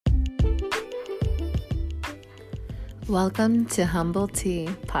Welcome to Humble Tea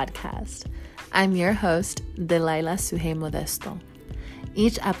Podcast. I'm your host, Delilah Suhey Modesto.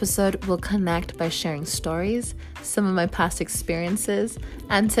 Each episode will connect by sharing stories, some of my past experiences,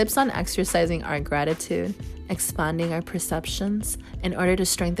 and tips on exercising our gratitude, expanding our perceptions in order to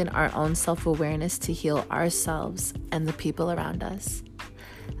strengthen our own self-awareness to heal ourselves and the people around us.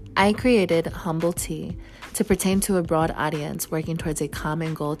 I created Humble Tea to pertain to a broad audience working towards a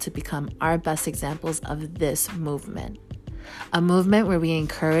common goal to become our best examples of this movement. A movement where we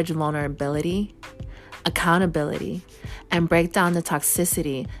encourage vulnerability, accountability, and break down the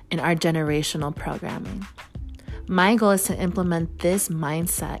toxicity in our generational programming. My goal is to implement this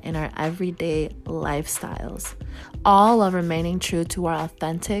mindset in our everyday lifestyles, all while remaining true to our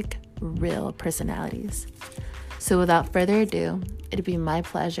authentic, real personalities. So without further ado, it'd be my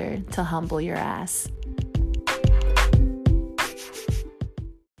pleasure to humble your ass.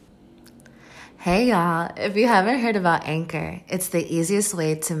 Hey y'all, if you haven't heard about Anchor, it's the easiest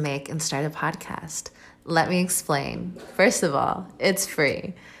way to make and start a podcast. Let me explain. First of all, it's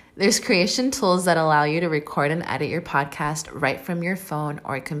free. There's creation tools that allow you to record and edit your podcast right from your phone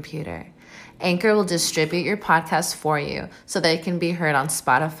or computer. Anchor will distribute your podcast for you so that it can be heard on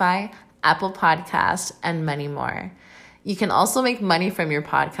Spotify, Apple Podcasts, and many more. You can also make money from your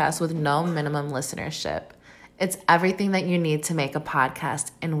podcast with no minimum listenership. It's everything that you need to make a podcast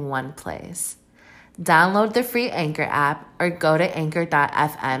in one place. Download the free Anchor app or go to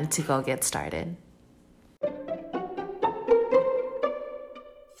anchor.fm to go get started.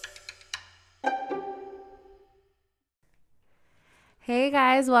 Hey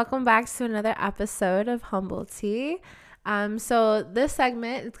guys, welcome back to another episode of Humble Tea. So this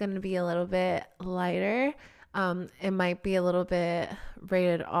segment is going to be a little bit lighter. It might be a little bit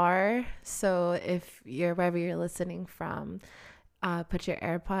rated R. So if you're wherever you're listening from, put your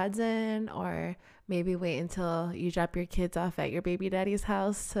AirPods in, or maybe wait until you drop your kids off at your baby daddy's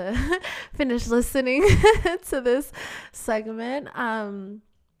house to finish listening to this segment.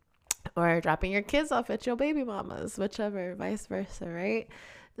 Or dropping your kids off at your baby mama's, whichever, vice versa, right?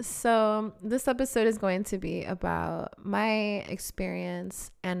 So this episode is going to be about my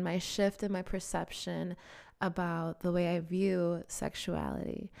experience and my shift in my perception about the way I view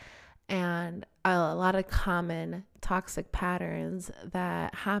sexuality and a lot of common toxic patterns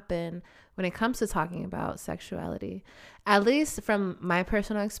that happen when it comes to talking about sexuality, at least from my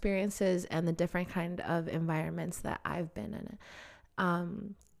personal experiences and the different kind of environments that I've been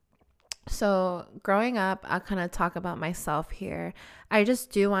in. So growing up, I'll kind of talk about myself here. I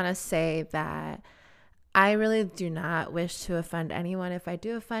just do want to say that I really do not wish to offend anyone. If I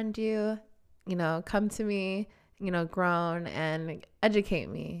do offend you, come to me, grown and educate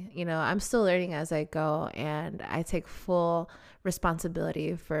me. I'm still learning as I go, and I take full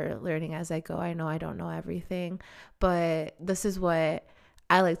responsibility for learning as I go. I know I don't know everything, but this is what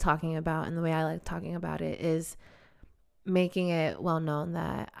I like talking about, and the way I like talking about it is making it well known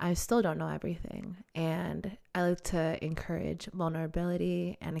that I still don't know everything. And I like to encourage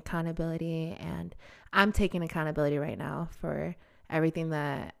vulnerability and accountability. And I'm taking accountability right now for everything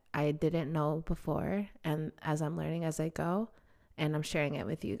that I didn't know before. And as I'm learning as I go, and I'm sharing it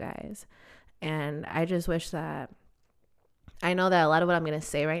with you guys. And I just wish that I know that a lot of what I'm going to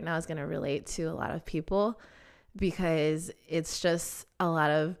say right now is going to relate to a lot of people, because it's just a lot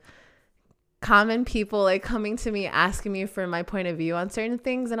of common people like coming to me asking me for my point of view on certain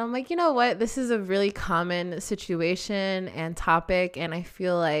things, and I'm like, you know what, this is a really common situation and topic, and I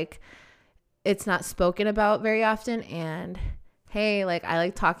feel like it's not spoken about very often. And hey, like, I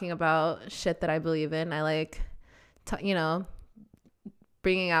like talking about shit that I believe in. I like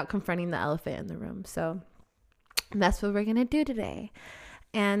bringing out, confronting the elephant in the room. So that's what we're gonna do today.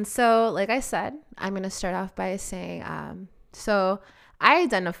 And so, like I said, I'm gonna start off by saying so I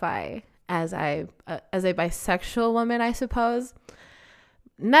identify as a bisexual woman, I suppose.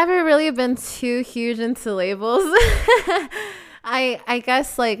 Never really been too huge into labels. I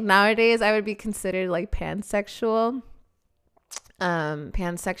guess like nowadays I would be considered like pansexual.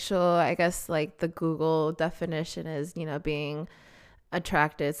 Pansexual, I guess like the Google definition is, being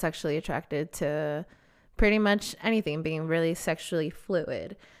sexually attracted to pretty much anything, being really sexually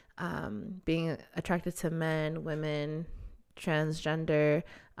fluid, being attracted to men, women, transgender,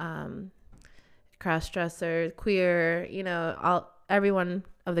 cross-dresser, queer, everyone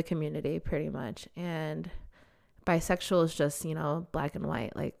of the community pretty much. And bisexual is just, black and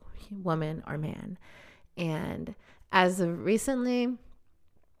white, like woman or man. And as of recently,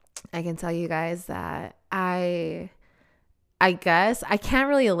 I can tell you guys that I guess I can't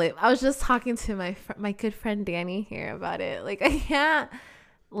really I was just talking to my good friend Danny here about it. Like, I can't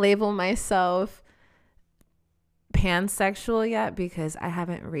label myself pansexual yet because I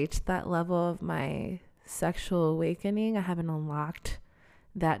haven't reached that level of my sexual awakening. I haven't unlocked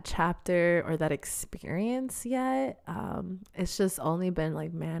that chapter or that experience yet. It's just only been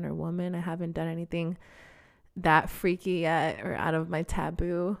like man or woman. I haven't done anything that freaky yet or out of my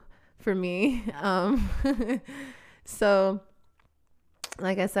taboo for me. So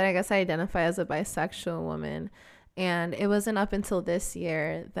like I said, I guess I identify as a bisexual woman. And it wasn't up until this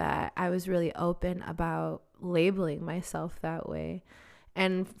year that I was really open about labeling myself that way.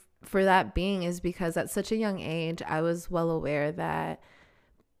 And for that being is because at such a young age, I was well aware that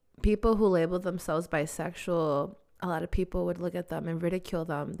people who label themselves bisexual, a lot of people would look at them and ridicule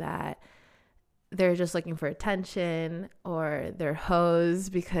them, that they're just looking for attention or they're hoes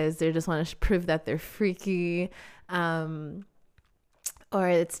because they just want to prove that they're freaky. Or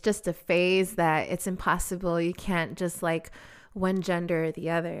it's just a phase that it's impossible. You can't just like one gender or the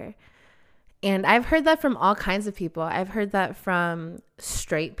other. And I've heard that from all kinds of people. I've heard that from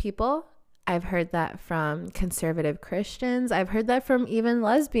straight people. I've heard that from conservative Christians. I've heard that from even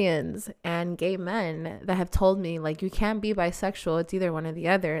lesbians and gay men that have told me, like, you can't be bisexual. It's either one or the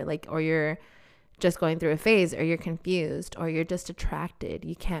other. Like, or you're just going through a phase, or you're confused, or you're just attracted.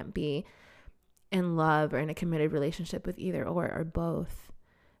 You can't be in love or in a committed relationship with either or both.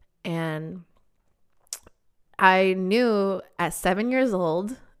 And I knew at 7 years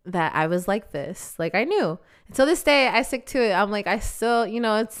old that I was like this. Like, I knew. Until this day, I stick to it. I'm like, I still,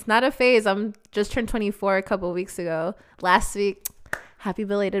 it's not a phase. I'm just turned 24 a couple of weeks ago. Last week. Happy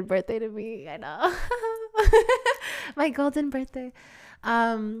belated birthday to me. I know. My golden birthday.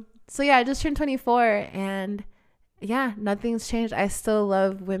 So yeah, I just turned 24, and yeah, nothing's changed. I still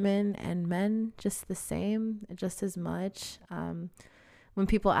love women and men just the same, just as much. When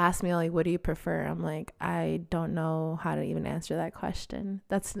people ask me, like, what do you prefer? I'm like, I don't know how to even answer that question.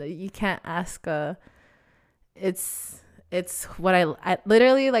 You can't ask it's what I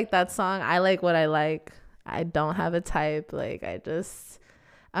literally, like that song, I like what I like. I don't have a type. Like,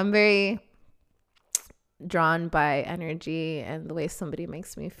 I'm very drawn by energy and the way somebody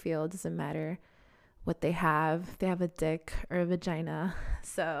makes me feel. It doesn't matter what they have. If they have a dick or a vagina.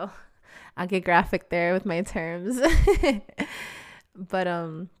 So I'll get graphic there with my terms. But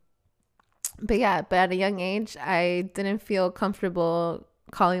at a young age, I didn't feel comfortable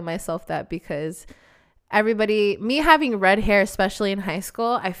calling myself that because me having red hair, especially in high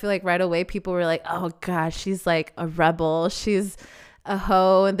school, I feel like right away people were like, oh gosh, she's like a rebel. She's a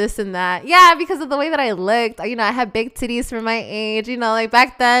hoe and this and that. Yeah, because of the way that I looked. I had big titties for my age. Like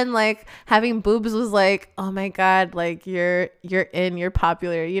back then, like having boobs was like, oh my God, like you're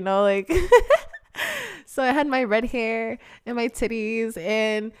popular, like. So I had my red hair and my titties,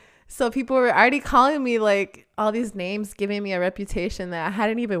 and so people were already calling me like all these names, giving me a reputation that I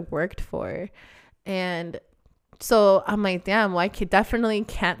hadn't even worked for. And so I'm like, damn, well, definitely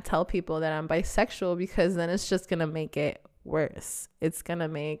can't tell people that I'm bisexual, because then it's just gonna make it worse. It's gonna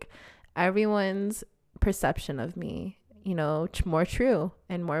make everyone's perception of me, more true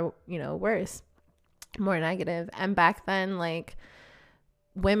and more, worse, more negative. And back then, like,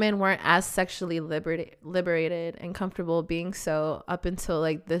 women weren't as sexually liberated and comfortable being so up until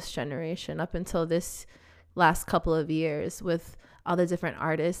like this generation, up until this last couple of years, with all the different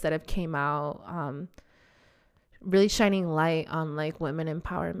artists that have came out, really shining light on like women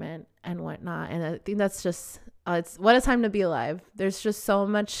empowerment and whatnot. And I think that's just it's what a time to be alive. There's just so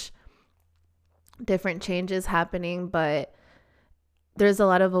much different changes happening, but there's a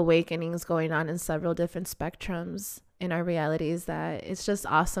lot of awakenings going on in several different spectrums in our realities that it's just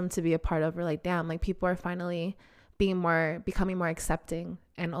awesome to be a part of. We're like, damn, like people are finally becoming more accepting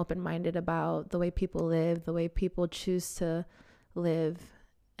and open-minded about the way people live, the way people choose to live.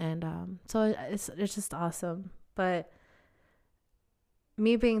 And so it's just awesome. But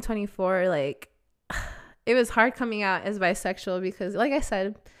me being 24, like, it was hard coming out as bisexual because, like I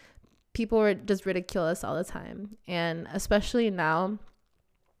said, people were just ridicule us all the time. And especially now,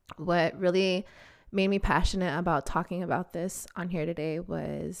 what really made me passionate about talking about this on here today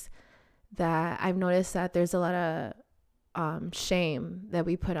was that I've noticed that there's a lot of shame that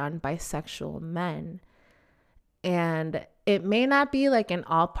we put on bisexual men. And it may not be like in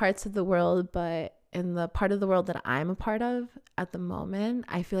all parts of the world, but in the part of the world that I'm a part of at the moment,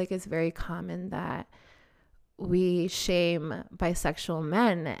 I feel like it's very common that we shame bisexual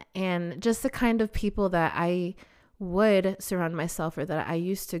men and just the kind of people that I would surround myself or that I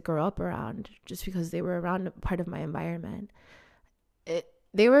used to grow up around, just because they were around part of my environment.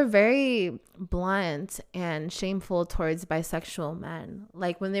 They were very blunt and shameful towards bisexual men.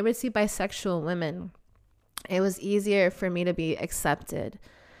 Like when they would see bisexual women, it was easier for me to be accepted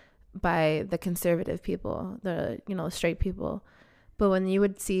by the conservative people, the, straight people. But when you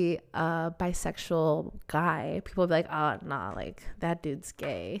would see a bisexual guy, people would be like, oh, nah, like, that dude's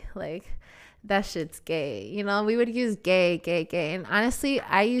gay. Like, that shit's gay. We would use gay, gay, gay. And honestly,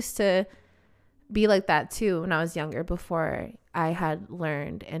 I used to be like that too when I was younger, before I had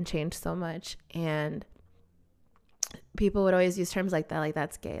learned and changed so much. And people would always use terms like that, like,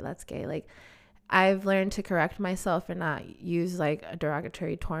 that's gay, that's gay. Like, I've learned to correct myself and not use like a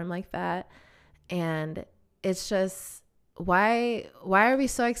derogatory term like that. And it's just, why are we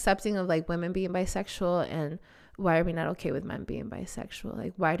so accepting of like women being bisexual, and why are we not okay with men being bisexual?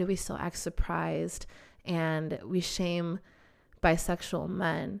 Like, why do we still act surprised and we shame bisexual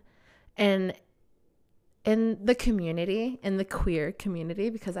men? And in the community, in the queer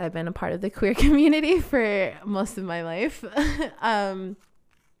community, because I've been a part of the queer community for most of my life,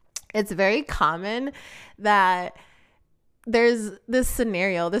 it's very common that there's this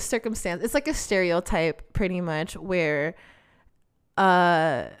scenario, this circumstance. It's like a stereotype pretty much, where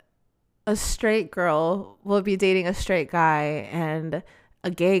a straight girl will be dating a straight guy, and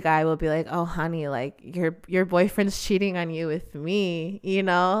a gay guy will be like, oh honey, like, your boyfriend's cheating on you with me.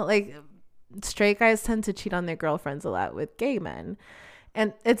 Like, straight guys tend to cheat on their girlfriends a lot with gay men,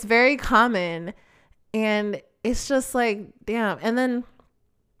 and it's very common. And it's just like, damn. And then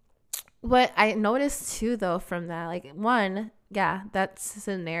what I noticed too, though, from that, like, one, yeah, that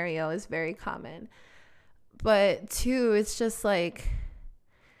scenario is very common, but two, it's just like,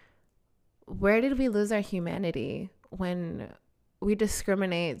 where did we lose our humanity when we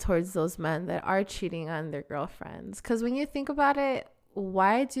discriminate towards those men that are cheating on their girlfriends? Because when you think about it,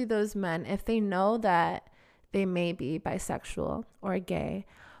 why do those men, if they know that they may be bisexual or gay,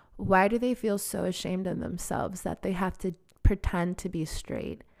 why do they feel so ashamed of themselves that they have to pretend to be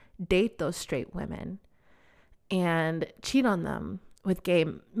straight, date those straight women, and cheat on them with gay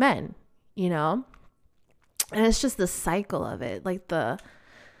men, And it's just the cycle of it. Like,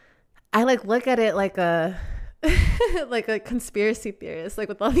 I like look at it like a like a conspiracy theorist, like,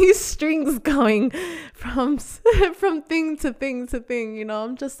 with all these strings going from thing to thing to thing.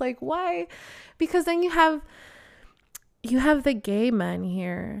 I'm just like, why? Because then you have the gay men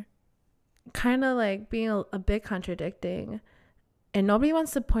here kind of like being a bit contradicting, and nobody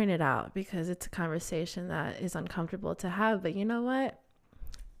wants to point it out because it's a conversation that is uncomfortable to have. But you know what?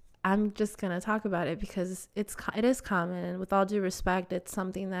 I'm just going to talk about it because it is common, and with all due respect, it's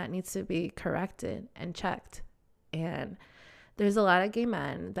something that needs to be corrected and checked. And there's a lot of gay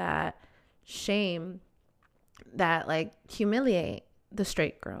men that shame, that like humiliate the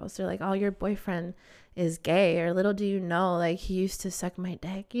straight girls. They're like, oh, your boyfriend is gay, or little do you know, like, he used to suck my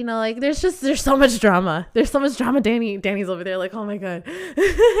dick. Like, there's so much drama. There's so much drama. Danny's over there like, oh my God.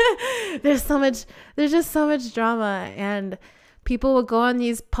 There's just so much drama. And people will go on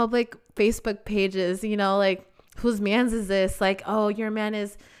these public Facebook pages, like, whose man's is this? Like, oh, your man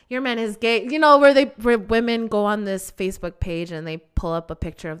is gay, where women go on this Facebook page and they pull up a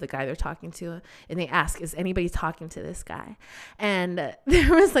picture of the guy they're talking to, and they ask, is anybody talking to this guy? And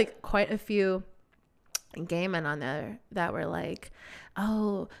there was like quite a few gay men on there that were like,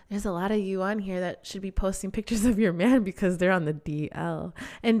 oh, there's a lot of you on here that should be posting pictures of your man because they're on the DL.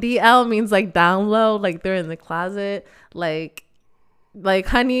 And DL means like down low, like they're in the closet, like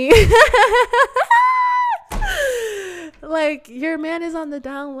honey. Like, your man is on the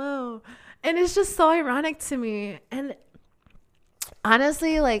down low. And it's just so ironic to me. And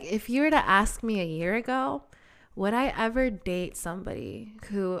honestly, like, if you were to ask me a year ago, would I ever date somebody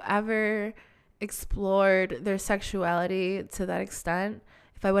who ever explored their sexuality to that extent,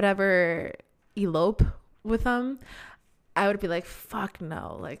 if I would ever elope with them, I would be like, fuck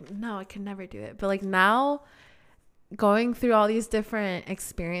no. Like, no, I can never do it. But like, now, going through all these different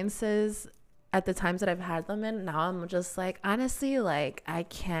experiences at the times that I've had them in, now I'm just like, honestly, like, I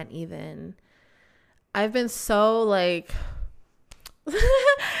can't even. I've been so like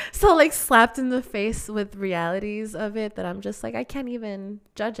so like slapped in the face with realities of it that I'm just like, I can't even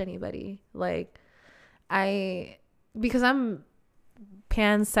judge anybody. Like, because I'm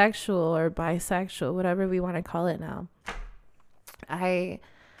pansexual or bisexual, whatever we want to call it now, I'm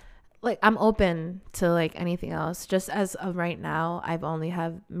open to like anything else. Just as of right now, I've only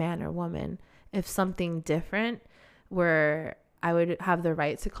have man or woman. If something different where I would have the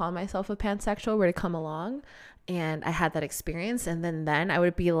right to call myself a pansexual were to come along, and I had that experience, and then I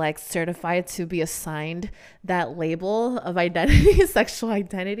would be like certified to be assigned that label of identity, sexual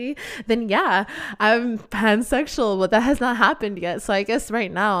identity, then yeah, I'm pansexual. But that has not happened yet. So I guess right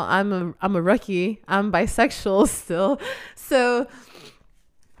now I'm a rookie. I'm bisexual still. So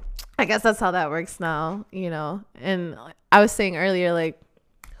I guess that's how that works now, And I was saying earlier, like,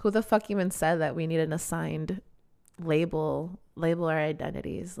 who the fuck even said that we need an assigned label our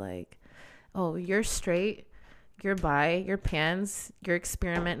identities? Like, oh, you're straight, you're bi, you're pans, you're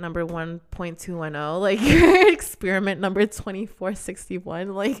experiment number 1.210, like you're experiment number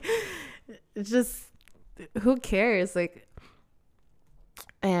 2461. Like, just who cares? Like,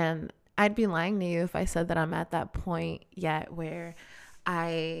 and I'd be lying to you if I said that I'm at that point yet where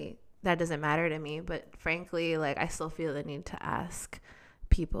that doesn't matter to me. But frankly, like, I still feel the need to ask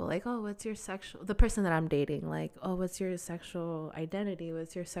people, like, oh, what's your the person that I'm dating, like, oh, what's your sexual identity?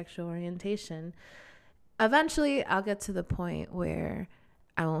 What's your sexual orientation? Eventually, I'll get to the point where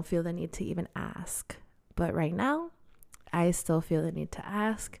I won't feel the need to even ask. But right now, I still feel the need to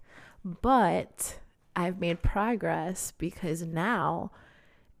ask. But I've made progress because now,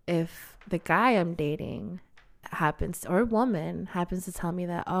 if the guy I'm dating or woman happens to tell me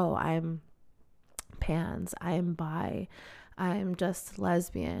that, oh, I'm pans, I am bi, I'm just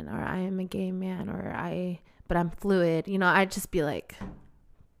lesbian, or I am a gay man, but I'm fluid, I'd just be like,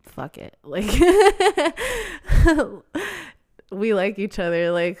 fuck it. Like, we like each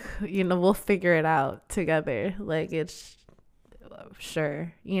other. Like, we'll figure it out together. Like, it's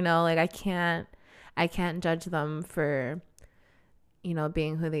sure, like I can't judge them for,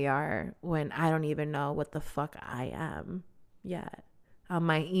 being who they are when I don't even know what the fuck I am yet. On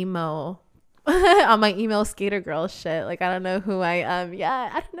my emo skater girl shit. Like, I don't know who I am. Yeah,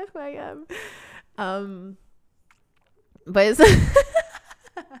 I don't know who I am. But it's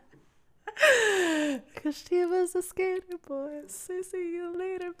because she was a skater boy. So see you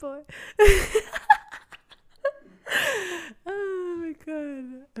later, boy. Oh my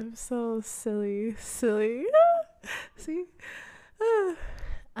god, I'm so silly. See.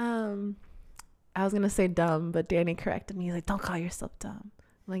 I was gonna say dumb, but Danny corrected me. He's like, don't call yourself dumb.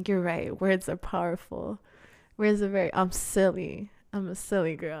 I'm like, you're right. Words are powerful. Words are I'm silly. I'm a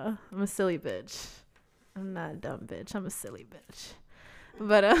silly girl. I'm a silly bitch. I'm not a dumb bitch. I'm a silly bitch.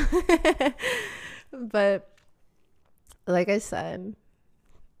 But like I said,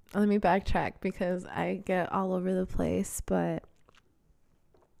 let me backtrack because I get all over the place. But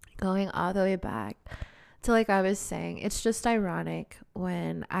going all the way back to, like I was saying, it's just ironic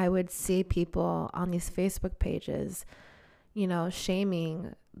when I would see people on these Facebook pages,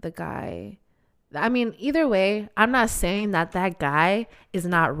 shaming the guy. I mean, either way, I'm not saying that guy is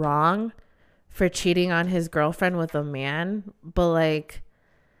not wrong for cheating on his girlfriend with a man, but like,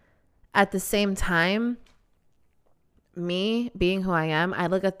 at the same time, me being who I am, I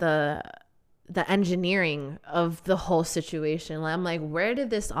look at the engineering of the whole situation. I'm like, where did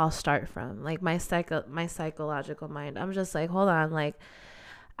this all start from? Like, my psychological mind, I'm just like, hold on. Like,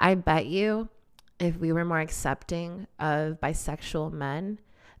 I bet you if we were more accepting of bisexual men,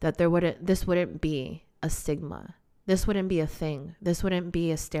 that this wouldn't be a stigma. This wouldn't be a thing. This wouldn't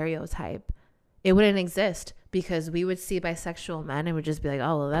be a stereotype. It wouldn't exist, because we would see bisexual men and would just be like,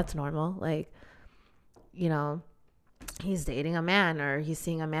 oh, well, that's normal. Like, he's dating a man, or he's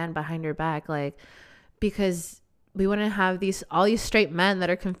seeing a man behind her back. Like, because we wouldn't have all these straight men that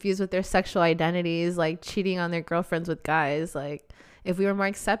are confused with their sexual identities, like cheating on their girlfriends with guys. Like, if we were more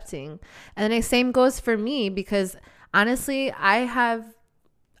accepting. And then the same goes for me, because honestly, I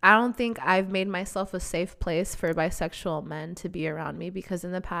don't think I've made myself a safe place for bisexual men to be around me, because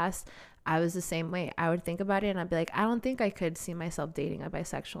in the past, I was the same way. I would think about it and I'd be like, I don't think I could see myself dating a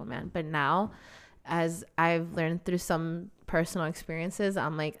bisexual man. But now, as I've learned through some personal experiences,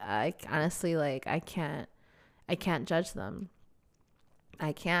 I'm like, I honestly, like, I can't judge them.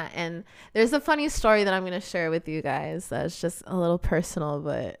 I can't. And there's a funny story that I'm going to share with you guys that's just a little personal,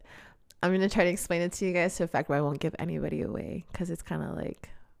 but I'm going to try to explain it to you guys to a fact where I won't give anybody away, because it's kind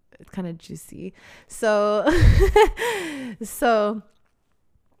of juicy. So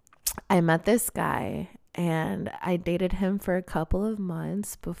I met this guy and I dated him for a couple of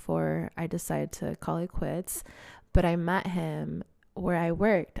months before I decided to call it quits. But I met him where I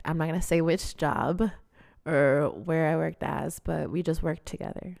worked. I'm not going to say which job or where I worked as, but we just worked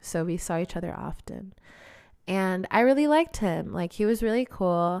together. So we saw each other often. And I really liked him. Like, he was really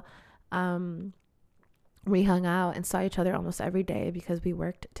cool. We hung out and saw each other almost every day because we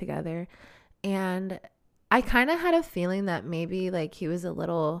worked together. And I kind of had a feeling that maybe, like, he was a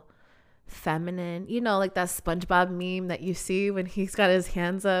little feminine, like that SpongeBob meme that you see when he's got his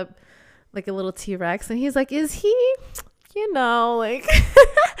hands up like a little T-Rex, and he's like, is he, like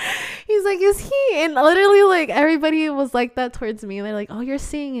he's like, is he? And literally, like, everybody was like that towards me. They're like, oh, you're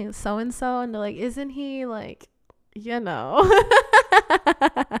seeing so and so, and they're like, isn't he, like,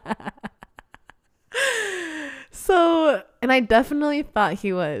 So, and I definitely thought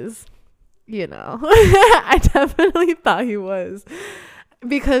he was, I definitely thought he was.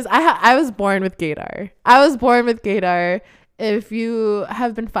 because I was born with gaydar. I was born with gaydar. If you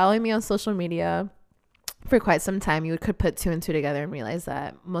have been following me on social media for quite some time, you could put 2 and 2 together and realize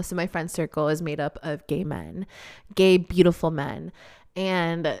that most of my friend circle is made up of gay men, gay, beautiful men.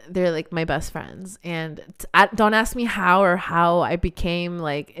 And they're like my best friends. And don't ask me how I became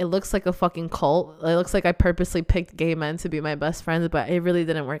like, it looks like a fucking cult. It looks like I purposely picked gay men to be my best friends, but it really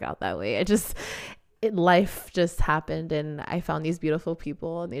didn't work out that way. Life just happened, and I found these beautiful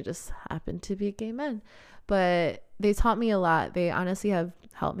people, and they just happened to be gay men. But they taught me a lot. They honestly have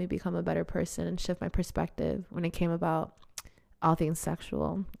helped me become a better person and shift my perspective when it came about all things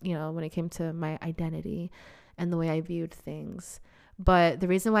sexual, when it came to my identity and the way I viewed things. But the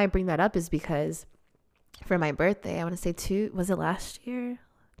reason why I bring that up is because for my birthday, I want to say was it last year?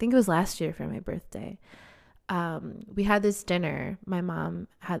 I think it was last year for my birthday. We had this dinner. My mom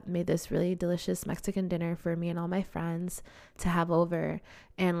had made this really delicious Mexican dinner for me and all my friends to have over.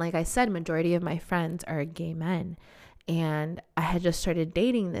 And like I said, majority of my friends are gay men. And I had just started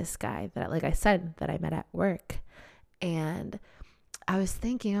dating this guy that, like I said, that I met at work. And I was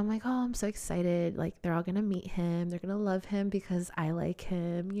thinking, I'm like, oh, I'm so excited. Like, they're all going to meet him. They're going to love him because I like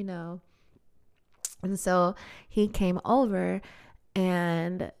him, And so he came over,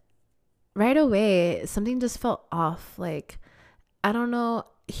 and right away, something just felt off. Like, I don't know.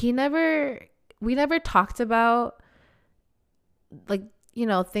 We never talked about, like,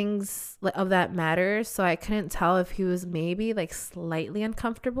 things of that matter. So I couldn't tell if he was maybe like slightly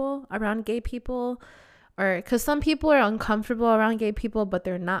uncomfortable around gay people, or because some people are uncomfortable around gay people, but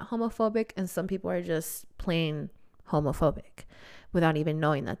they're not homophobic. And some people are just plain homophobic without even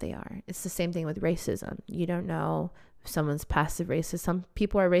knowing that they are. It's the same thing with racism. You don't know if someone's passive racist. Some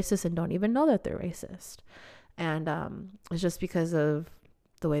people are racist and don't even know that they're racist. And it's just because of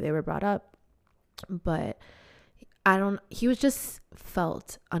the way they were brought up. But he was just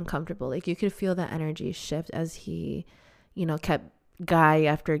felt uncomfortable. Like, you could feel the energy shift as he, kept guy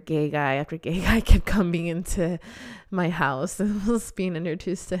after gay guy kept coming into my house and was being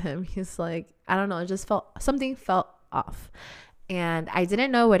introduced to him. He's like, I don't know, it just something felt off, and I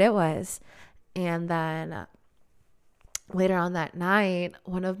didn't know what it was. And then later on that night,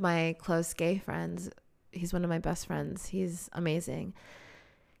 one of my close gay friends, he's one of my best friends, he's amazing,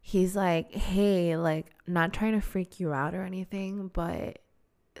 he's like, hey, like, not trying to freak you out or anything, but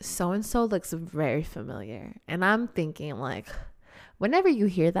so-and-so looks very familiar. And I'm thinking, like, whenever you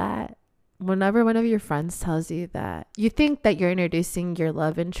hear that, whenever one of your friends tells you that, you think that you're introducing your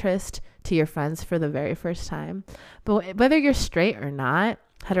love interest to your friends for the very first time. But whether you're straight or not,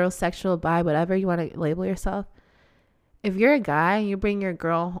 heterosexual, bi, whatever you want to label yourself, if you're a guy and you bring your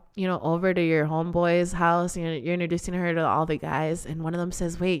girl, over to your homeboy's house, and you're introducing her to all the guys, and one of them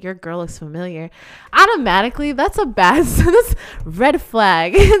says, wait, your girl looks familiar, automatically, that's a that's red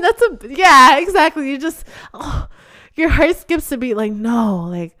flag. Yeah, exactly. You just, your heart skips a beat. Like, no,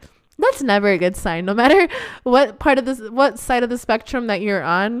 like, that's never a good sign. No matter what side of the spectrum that you're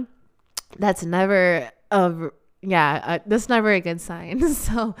on, that's never that's never a good sign.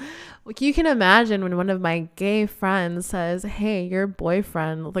 So you can imagine when one of my gay friends says, hey, your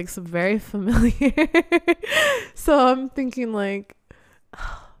boyfriend looks very familiar. So I'm thinking, like,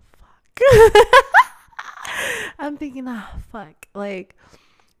 oh, fuck. I'm thinking, oh, fuck. Like,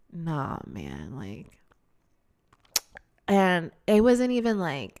 nah, man. Like, and it wasn't even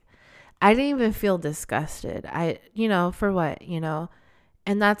like, I didn't even feel disgusted. For what,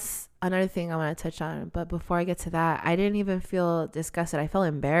 and that's another thing I want to touch on. But before I get to that, I didn't even feel disgusted. I felt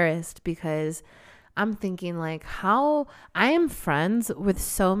embarrassed, because I'm thinking, like, how I am friends with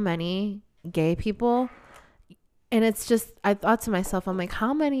so many gay people. And it's just, I thought to myself, I'm like,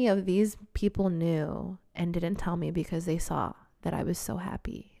 how many of these people knew and didn't tell me because they saw that I was so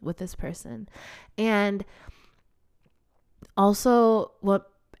happy with this person? And also,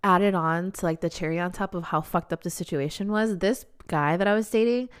 what added on to, like, the cherry on top of how fucked up the situation was, this guy that I was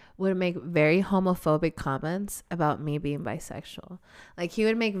dating would make very homophobic comments about me being bisexual. Like, he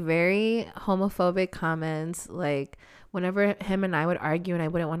would make very homophobic comments. Like, whenever him and I would argue and I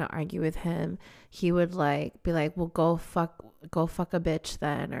wouldn't want to argue with him, he would like be like, well, go fuck a bitch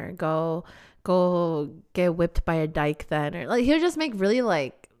then, or go get whipped by a dyke then, or like, he would just make really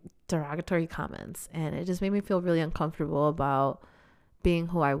like derogatory comments. And it just made me feel really uncomfortable about being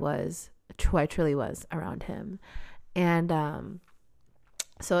who I truly was around him. And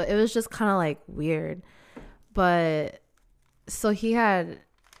so it was just kind of like weird. But so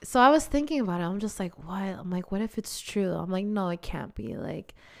I was thinking about it. I'm just like, what? I'm like, what if it's true? I'm like, no, it can't be.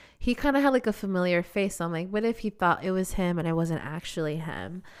 Like, he kind of had like a familiar face. So I'm like, what if he thought it was him and it wasn't actually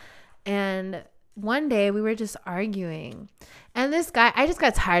him? And one day we were just arguing, and this guy, I just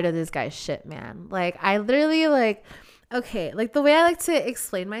got tired of this guy's shit, man. Like, I literally, like, okay, like, the way I like to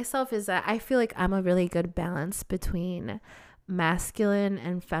explain myself is that I feel like I'm a really good balance between masculine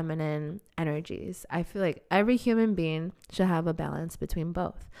and feminine energies. I feel like every human being should have a balance between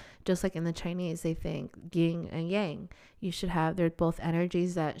both. Just like in the Chinese, they think yin and yang. You should have, they're both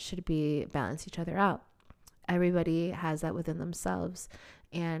energies that should be balance each other out. Everybody has that within themselves,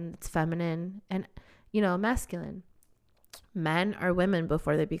 and it's feminine and, you know, masculine. Men are women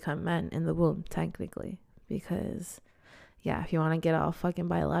before they become men in the womb, technically, because yeah, if you want to get all fucking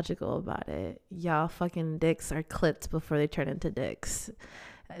biological about it, y'all fucking dicks are clipped before they turn into dicks.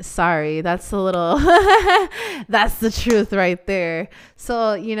 Sorry, that's a little that's the truth right there.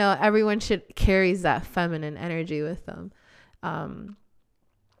 So, you know, everyone should carries that feminine energy with them,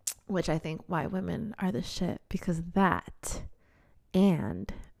 which I think why women are the shit, because that,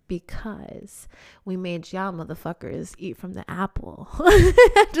 and because we made y'all motherfuckers eat from the apple.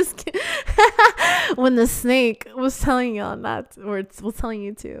 Just kidding. When the snake was telling y'all not, or it's telling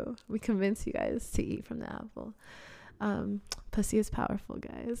you to, we convinced you guys to eat from the apple. Pussy is powerful,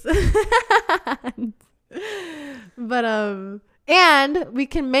 guys. But and we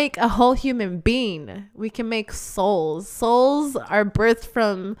can make a whole human being. We can make souls. Souls are birthed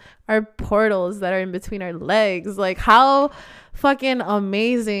from our portals that are in between our legs. Like, how fucking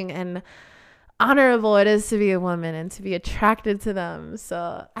amazing and honorable it is to be a woman and to be attracted to them.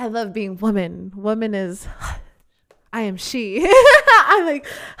 So I love being woman. Woman is, I am she. I'm like,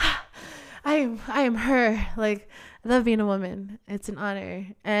 I am her. Like, I love being a woman. It's an honor.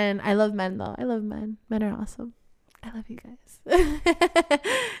 And I love men, though. I love men. Men are awesome. I love you guys.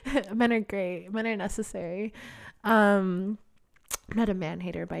 Men are great. Men are necessary. I'm not a man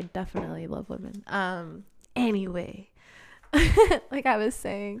hater, but I definitely love women. Anyway, like I was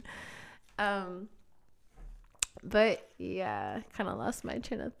saying, but yeah, kind of lost my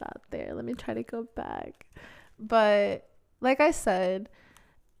train of thought there. Let me try to go back. But like I said,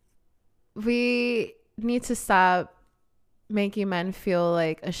 we need to stop making men feel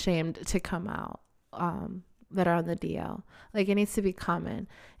like ashamed to come out, that are on the DL. Like, it needs to be common.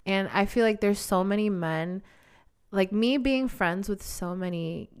 And I feel like there's so many men, like me being friends with so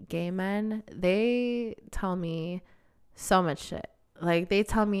many gay men, they tell me so much shit. Like, they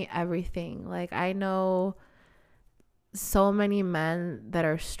tell me everything. Like, I know so many men that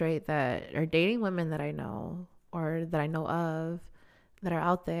are straight that are dating women that I know, or that I know of, that are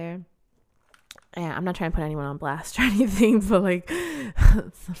out there. And I'm not trying to put anyone on blast or anything, but like,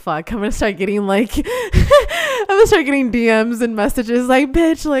 fuck, I'm gonna start getting like, I'm gonna start getting DMs and messages like,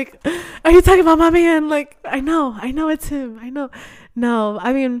 bitch, like, are you talking about my man? Like, I know it's him. I know. No,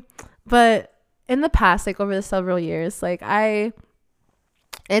 I mean, but in the past, like over the several years, like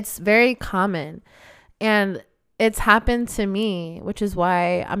it's very common, and it's happened to me, which is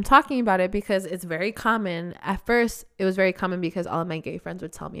why I'm talking about it, because it's very common. At first, it was very common because all of my gay friends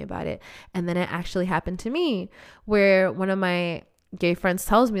would tell me about it. And then it actually happened to me, where one of my gay friends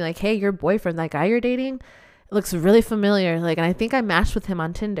tells me like, hey, your boyfriend, that guy you're dating, looks really familiar. Like, and I think I matched with him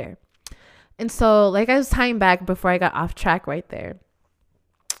on Tinder. And so, like, I was tying back before I got off track right there.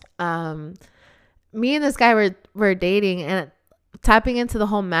 Me and this guy were dating and tapping into the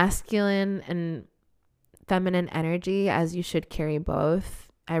whole masculine and feminine energy, as you should carry both.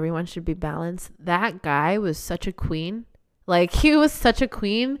 Everyone should be balanced. That guy was such a queen. Like, he was such a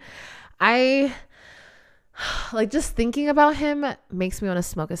queen. I like, just thinking about him makes me want to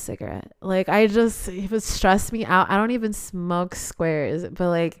smoke a cigarette. Like, it would stress me out. I don't even smoke squares, but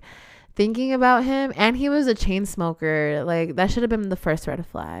like thinking about him, and he was a chain smoker. Like, that should have been the first red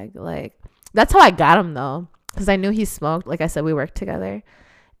flag. Like, that's how I got him though, because I knew he smoked. Like I said, we worked together.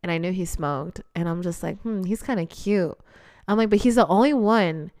 And I knew he smoked. And I'm just like, he's kind of cute. I'm like, but he's the only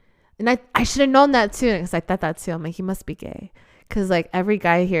one. And I should have known that too. Because I thought that too. I'm like, he must be gay. Because like every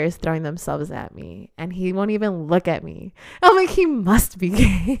guy here is throwing themselves at me. And he won't even look at me. I'm like, he must be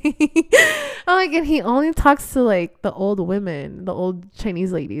gay. I'm like, and he only talks to like the old women, the old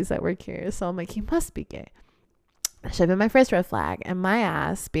Chinese ladies that work here. So I'm like, he must be gay. That should have been my first red flag. And my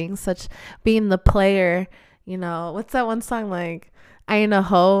ass being the player, you know, what's that one song like? I ain't a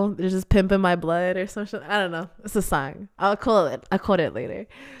hoe, there's just pimp in my blood or some shit. I don't know. It's a song. I'll quote it later.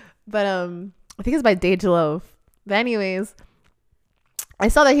 But I think it's by Dej Loaf. But anyways, I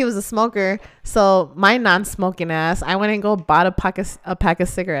saw that he was a smoker. So my non-smoking ass, I went and bought a pack of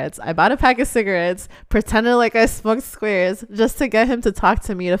cigarettes. I bought a pack of cigarettes, pretended like I smoked squares, just to get him to talk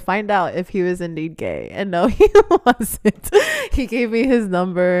to me to find out if he was indeed gay. And no, he wasn't. He gave me his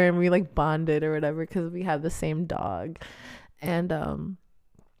number and we like bonded or whatever, because we had the same dog. And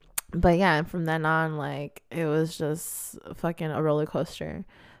But yeah, and from then on, like, it was just fucking a roller coaster.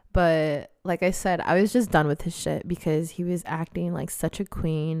 But like I said, I was just done with his shit because he was acting like such a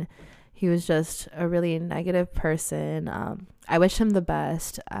queen. He was just a really negative person. I wish him the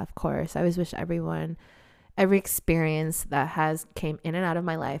best, of course. I always wish everyone, every experience that has came in and out of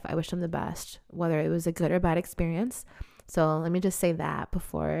my life, I wish them the best, whether it was a good or bad experience. So let me just say that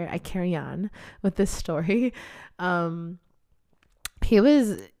before I carry on with this story. Um, he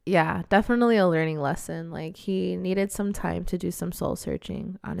was, yeah, definitely a learning lesson. Like, he needed some time to do some soul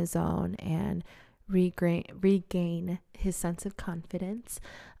searching on his own and regain his sense of confidence.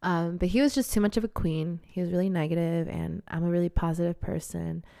 But he was just too much of a queen. He was really negative, and I'm a really positive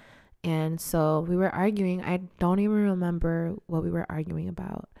person. And so we were arguing. I don't even remember what we were arguing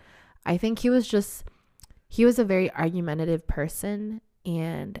about. I think he was a very argumentative person.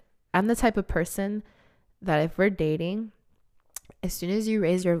 And I'm the type of person that if we're dating, as soon as you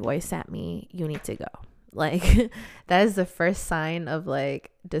raise your voice at me, you need to go. Like, that is the first sign of like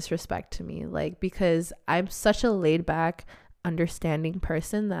disrespect to me. Like, because I'm such a laid back, understanding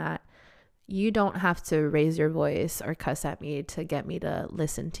person that you don't have to raise your voice or cuss at me to get me to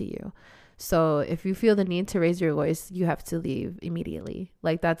listen to you. So if you feel the need to raise your voice, you have to leave immediately.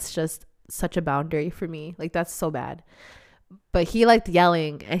 Like, that's just such a boundary for me. Like, that's so bad. But he liked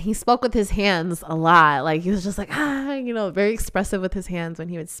yelling, and he spoke with his hands a lot. Like, he was just like, very expressive with his hands when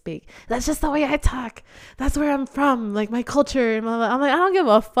he would speak. That's just the way I talk. That's where I'm from, like my culture. And I'm like, I don't give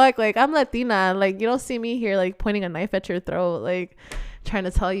a fuck. Like, I'm Latina. Like, you don't see me here like pointing a knife at your throat, like trying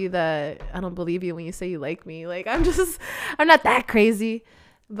to tell you that I don't believe you when you say you like me. Like, I'm not that crazy.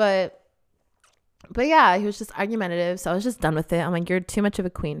 But yeah, he was just argumentative. So I was just done with it. I'm like, you're too much of a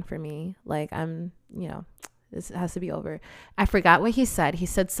queen for me. Like, this has to be over. I forgot what he said. He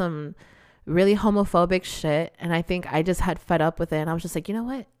said some really homophobic shit. And I think I just had fed up with it. And I was just like, you know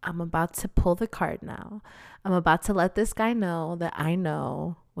what? I'm about to pull the card now. I'm about to let this guy know that I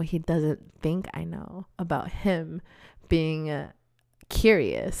know what he doesn't think I know about him being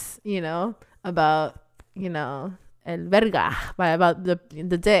curious, about, el verga, about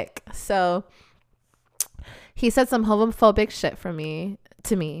the dick. So he said some homophobic shit to me.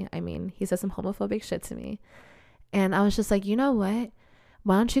 He said some homophobic shit to me. And I was just like, you know what?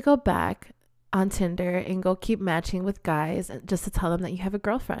 Why don't you go back on Tinder and go keep matching with guys just to tell them that you have a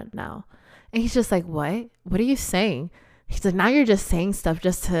girlfriend now? And he's just like, what? What are you saying? He's like, now you're just saying stuff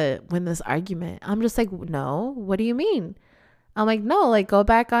just to win this argument. I'm just like, no, what do you mean? I'm like, no, like go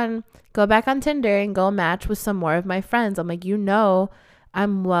back on Tinder and go match with some more of my friends. I'm like,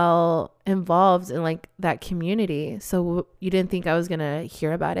 I'm well involved in like that community. So you didn't think I was going to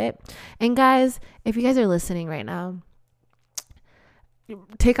hear about it. And guys, if you guys are listening right now,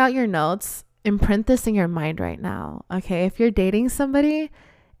 take out your notes and print this in your mind right now. Okay. If you're dating somebody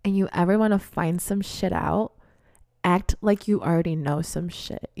and you ever want to find some shit out, act like you already know some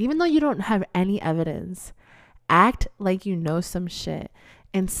shit. Even though you don't have any evidence, act like you know some shit.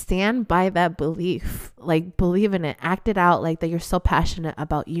 And stand by that belief. Like, believe in it. Act it out like that you're so passionate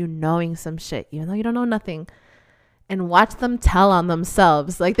about you knowing some shit, even though you don't know nothing. And watch them tell on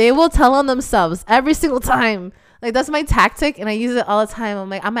themselves. Like, they will tell on themselves every single time. Like, that's my tactic, and I use it all the time. I'm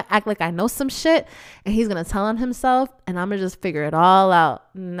like, I'm going to act like I know some shit, and he's going to tell on himself, and I'm going to just figure it all out.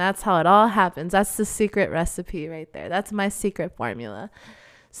 And that's how it all happens. That's the secret recipe right there. That's my secret formula.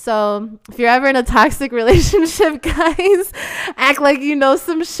 So if you're ever in a toxic relationship, guys, act like you know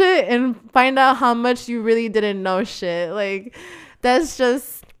some shit and find out how much you really didn't know shit. Like, that's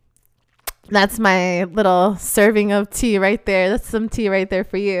my little serving of tea right there. That's some tea right there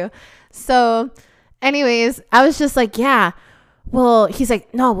for you. So anyways, I was just like, yeah, well, he's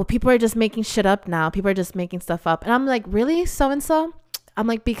like, no, well, people are just making shit up now. People are just making stuff up. And I'm like, really? So-and-so? I'm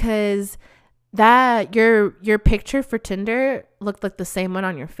like, because that your picture for Tinder looked like the same one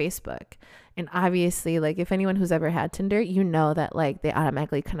on your Facebook. And obviously, like, if anyone who's ever had Tinder, you know that like they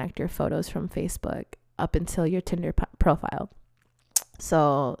automatically connect your photos from Facebook up until your Tinder profile.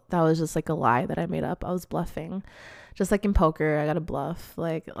 So that was just like a lie that I made up. I was bluffing. Just like in poker, I got to bluff.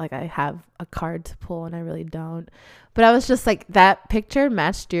 Like I have a card to pull and I really don't. But I was just like, that picture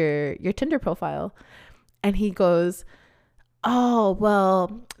matched your Tinder profile. And he goes, oh,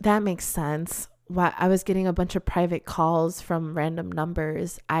 well, that makes sense. Why I was getting a bunch of private calls from random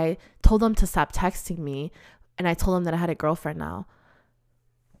numbers. I told them to stop texting me, and I told them that I had a girlfriend now.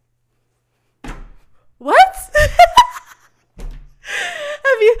 What?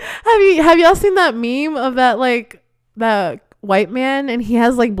 Have y'all seen that meme of that white man, and he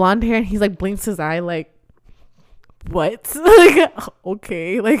has like blonde hair and he's like blinks his eye like what? Like,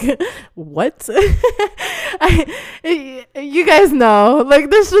 okay, like, what? You guys know, like,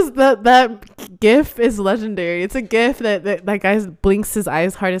 this just that gif is legendary. It's a gif that guy blinks his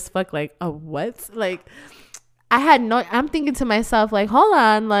eyes hard as fuck, like, a what? Like, I'm thinking to myself, like, hold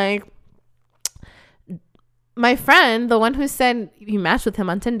on, like, my friend, the one who said you matched with him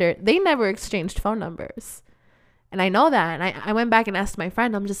on Tinder, they never exchanged phone numbers. And I know that. And I went back and asked my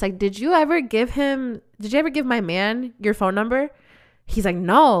friend, I'm just like, did you ever give my man your phone number? He's like,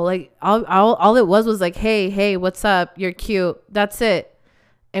 no, like all it was like, hey, what's up? You're cute. That's it.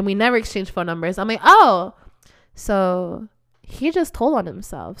 And we never exchanged phone numbers. I'm like, oh, so he just told on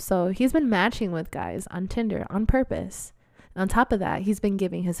himself. So he's been matching with guys on Tinder on purpose. And on top of that, he's been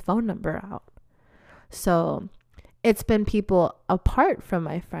giving his phone number out. So it's been people apart from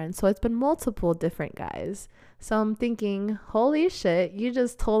my friend. So it's been multiple different guys. So I'm thinking, holy shit, you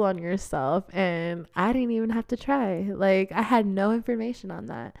just told on yourself and I didn't even have to try. Like, I had no information on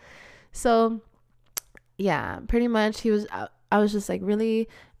that. So yeah, pretty much I was just like, really?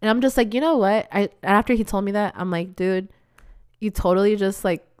 And I'm just like, you know what? After he told me that, I'm like, dude, you totally just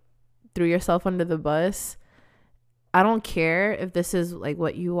like threw yourself under the bus. I don't care if this is like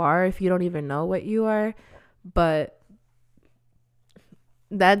what you are, if you don't even know what you are, but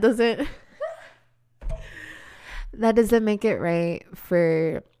that doesn't make it right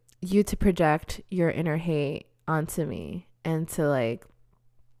for you to project your inner hate onto me and to like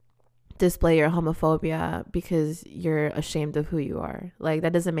display your homophobia because you're ashamed of who you are. Like,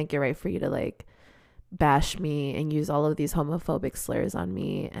 that doesn't make it right for you to like bash me and use all of these homophobic slurs on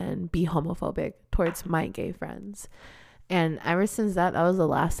me and be homophobic towards my gay friends. And ever since that was the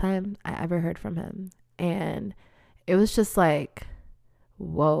last time I ever heard from him. And it was just like,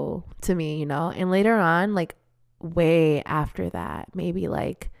 whoa, to me, you know. And later on, like way after that, maybe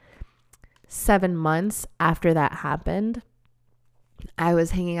like 7 months after that happened, I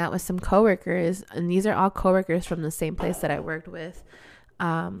was hanging out with some coworkers, and these are all coworkers from the same place that I worked with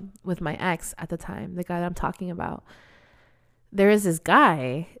my ex at the time, the guy that I'm talking about. There is this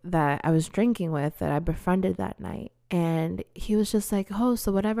guy that I was drinking with that I befriended that night, and he was just like, oh,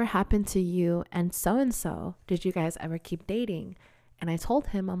 so whatever happened to you and so, did you guys ever keep dating? And I told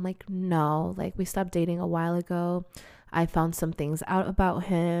him, I'm like, no, like we stopped dating a while ago. I found some things out about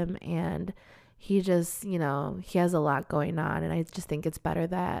him, and he just, you know, he has a lot going on, and I just think it's better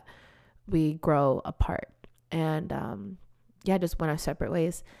that we grow apart. And just went our separate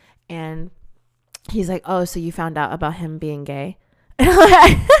ways. And he's like, oh, so you found out about him being gay? And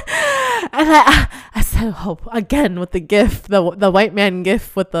I said, oh, again with the gif, the white man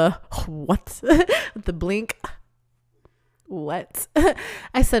gif with the what? With the blink. What?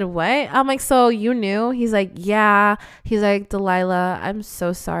 I said, what? I'm like, so you knew? He's like, yeah. He's like, Delilah, I'm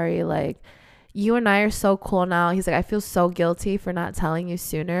so sorry. Like, you and I are so cool now. He's like, I feel so guilty for not telling you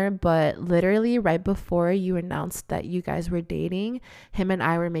sooner, but literally right before you announced that you guys were dating, him and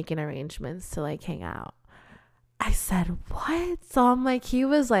I were making arrangements to like hang out. I said, what? So I'm like, he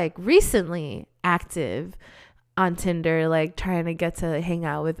was like recently active on Tinder, like trying to get to hang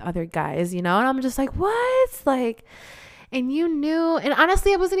out with other guys, you know? And I'm just like, what? Like, and you knew. And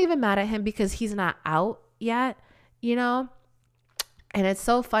honestly, I wasn't even mad at him because he's not out yet, you know? And it's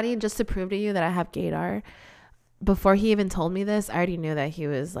so funny, just to prove to you that I have gaydar. Before he even told me this, I already knew that he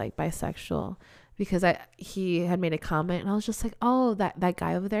was like bisexual because he had made a comment, and I was just like, oh, that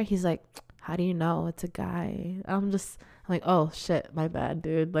guy over there. He's like, how do you know it's a guy? I'm like, oh shit, my bad,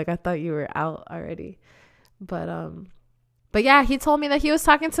 dude. Like, I thought you were out already. But yeah, he told me that he was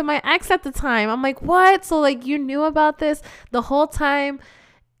talking to my ex at the time. I'm like, what? So like, you knew about this the whole time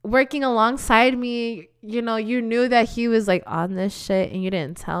working alongside me, you know, you knew that he was like on this shit and you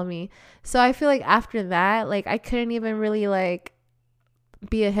didn't tell me. So I feel like after that, like I couldn't even really like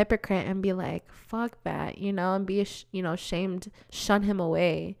be a hypocrite and be like, fuck that, you know, and be, shamed, shun him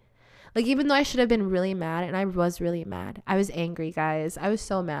away. Like, even though I should have been really mad, and I was really mad. I was angry, guys. I was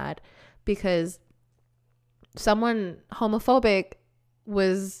so mad because someone homophobic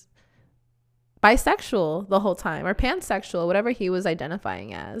was bisexual the whole time, or pansexual, whatever he was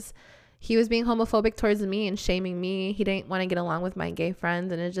identifying as. He was being homophobic towards me and shaming me. He didn't want to get along with my gay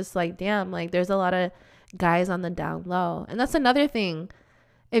friends, and it's just like, damn, like there's a lot of guys on the down low. And that's another thing.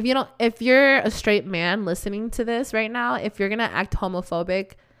 If you're a straight man listening to this right now, if you're gonna act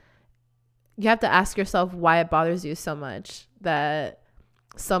homophobic, you have to ask yourself why it bothers you so much that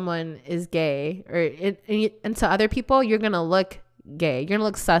someone is gay, and to other people you're gonna look gay. You're gonna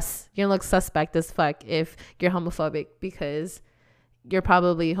look sus. You're gonna look suspect as fuck if you're homophobic, because you're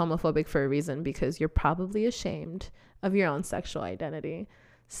probably homophobic for a reason, because you're probably ashamed of your own sexual identity.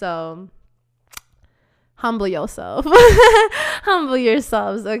 So humble yourself. Humble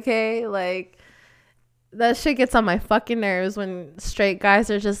yourselves, okay? Like, that shit gets on my fucking nerves when straight guys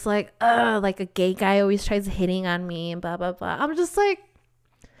are just like, like a gay guy always tries hitting on me and blah, blah, blah. I'm just like,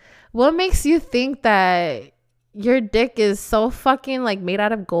 what makes you think that your dick is so fucking like made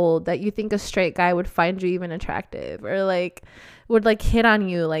out of gold that you think a straight guy would find you even attractive, or like would like hit on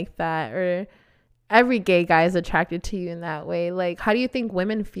you like that, or every gay guy is attracted to you in that way? Like, how do you think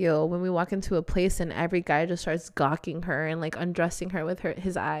women feel when we walk into a place and every guy just starts gawking her and like undressing her with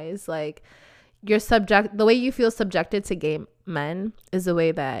his eyes? Like, the way you feel subjected to gay men is the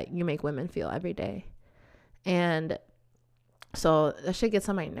way that you make women feel every day. And so that shit gets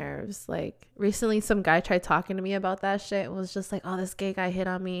on my nerves. Like, recently some guy tried talking to me about that shit and was just like, oh, this gay guy hit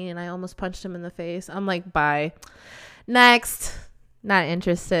on me and I almost punched him in the face. I'm like, bye, next. Not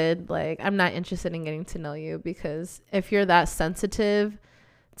interested. Like, I'm not interested in getting to know you, because if you're that sensitive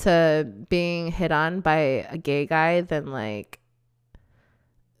to being hit on by a gay guy, then like,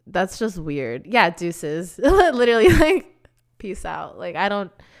 that's just weird. Yeah, deuces. Literally, like, peace out. Like,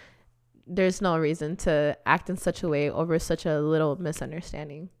 there's no reason to act in such a way over such a little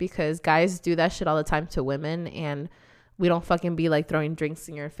misunderstanding, because guys do that shit all the time to women, and we don't fucking be like throwing drinks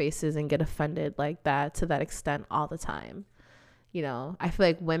in your faces and get offended like that to that extent all the time. You know, I feel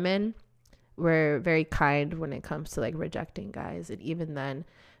like women, we're very kind when it comes to like rejecting guys, and even then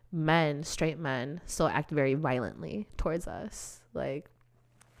straight men still act very violently towards us. Like,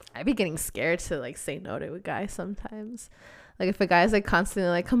 I'd be getting scared to like say no to a guy sometimes. Like, if a guy's like constantly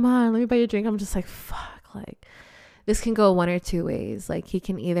like, come on, let me buy you a drink, I'm just like, fuck, like, this can go one or two ways. Like, he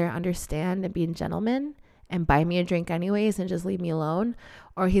can either understand and be a gentleman and buy me a drink anyways and just leave me alone,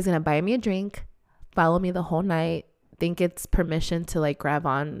 or he's gonna buy me a drink, follow me the whole night, think it's permission to like grab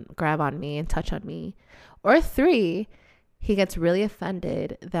on me and touch on me. Or 3, he gets really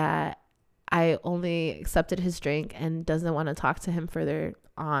offended that I only accepted his drink and doesn't want to talk to him further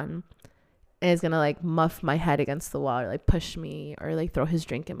on, and is gonna like muff my head against the wall, or like push me, or like throw his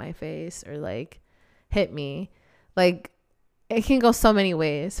drink in my face, or like hit me. Like, it can go so many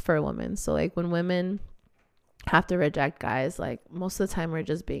ways for a woman. So like, when women have to reject guys, like, most of the time we're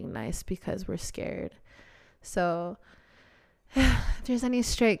just being nice because we're scared. So if there's any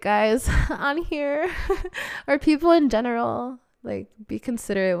straight guys on here or people in general, like, be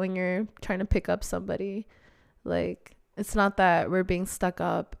considerate when you're trying to pick up somebody. Like, it's not that we're being stuck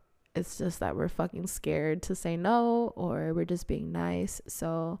up, it's just that we're fucking scared to say no, or we're just being nice.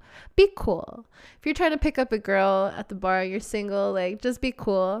 So be cool. If you're trying to pick up a girl at the bar, you're single, like, just be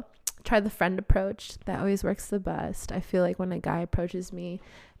cool. Try the friend approach. That always works the best. I feel like when a guy approaches me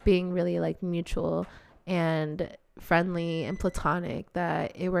being really like mutual and friendly and platonic,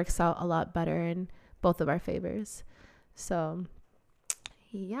 that it works out a lot better in both of our favors. So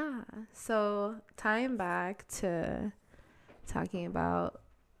yeah, so tying back to talking about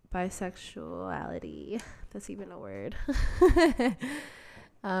bisexuality, that's even a word.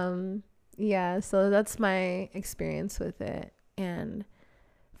 Yeah, so that's my experience with it. And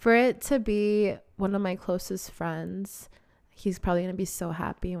for it to be one of my closest friends, he's probably gonna be so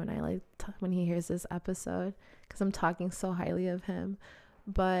happy when when he hears this episode, because I'm talking so highly of him.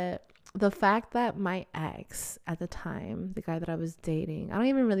 But the fact that my ex at the time, the guy that I was dating, I don't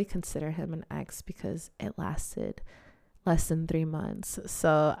even really consider him an ex because it lasted less than 3 months.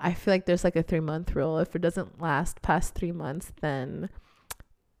 So I feel like there's like a 3-month rule. If it doesn't last past 3 months, then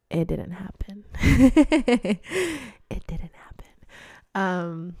it didn't happen. It didn't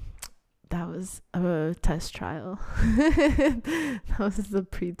happen. That was a test trial. That was the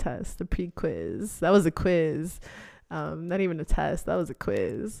pre-test, the pre-quiz. That was a quiz. Not even a test. That was a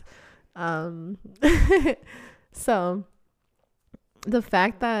quiz. So the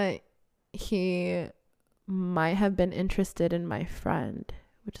fact that he might have been interested in my friend,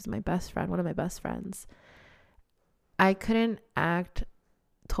 which is my best friend, one of my best friends, I couldn't act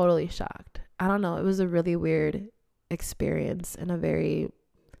totally shocked. I don't know. It was a really weird experience and a very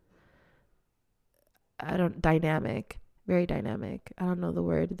dynamic, very dynamic. I don't know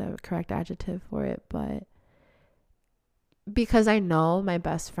the correct adjective for it, but because I know my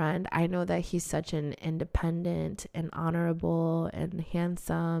best friend, I know that he's such an independent and honorable and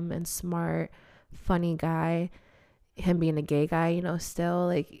handsome and smart, funny guy. Him being a gay guy, you know, still,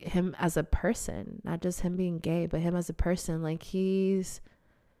 like, him as a person, not just him being gay, but him as a person, like, he's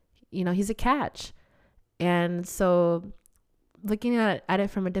a catch. And so looking at it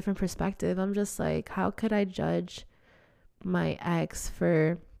from a different perspective, I'm just like, how could I judge my ex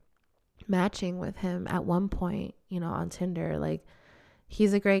for matching with him at one point, you know, on Tinder? Like,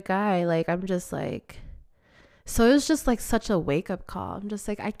 he's a great guy. Like, I'm just like, So it was just like such a wake up call. I'm just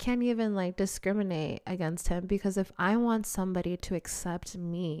like, I can't even like discriminate against him, because if I want somebody to accept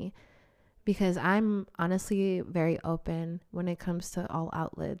me, because I'm honestly very open when it comes to all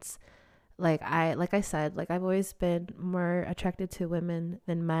outlets. Like I said, like I've always been more attracted to women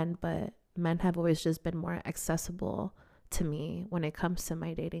than men, but men have always just been more accessible to me when it comes to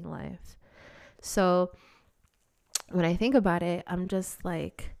my dating life. So when I think about it, I'm just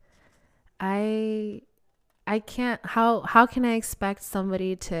like, I I can't, how can I expect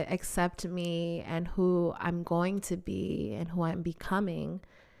somebody to accept me and who I'm going to be and who I'm becoming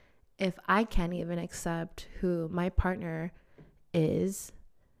if I can't even accept who my partner is,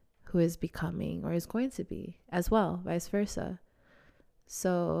 who is becoming or is going to be as well, vice versa.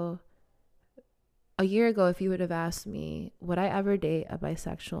 So a year ago, if you would have asked me, would I ever date a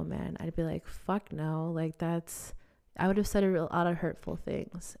bisexual man? I'd be like, fuck no. Like I would have said a lot of hurtful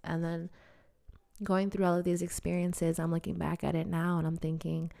things. And then going through all of these experiences, I'm looking back at it now and I'm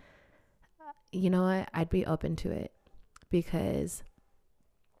thinking, you know what? I'd be open to it, because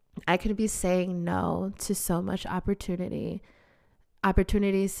I could be saying no to so much opportunities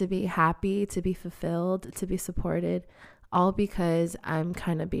to be happy, to be fulfilled, to be supported, all because I'm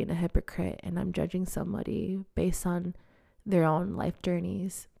kind of being a hypocrite and I'm judging somebody based on their own life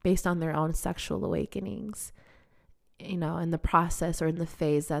journeys, based on their own sexual awakenings, in the process or in the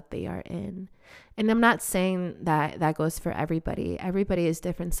phase that they are in. And I'm not saying that that goes for everybody. Everybody is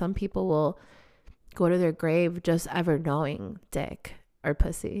different. Some people will go to their grave just ever knowing dick or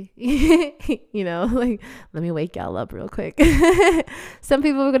pussy. Like, let me wake y'all up real quick. Some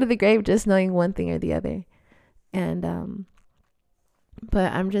people will go to the grave just knowing one thing or the other. And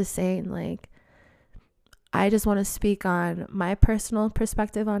but I'm just saying, like, I just want to speak on my personal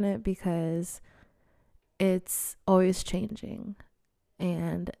perspective on it, because it's always changing.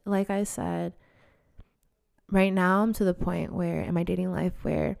 And like I said, right now I'm to the point where in my dating life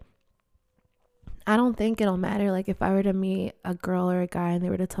where I don't think it'll matter. Like if I were to meet a girl or a guy and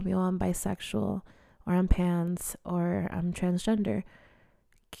they were to tell me, oh, I'm bisexual or I'm pans or I'm transgender,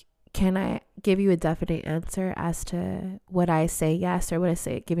 can I give you a definite answer as to would I say yes or would I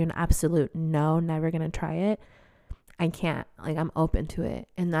say give you an absolute no, never gonna try it? I can't. Like, I'm open to it.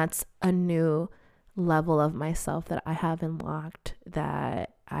 And that's a new level of myself that I have unlocked,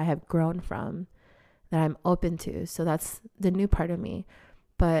 that I have grown from, that I'm open to. So that's the new part of me.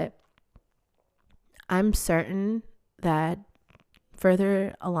 But I'm certain that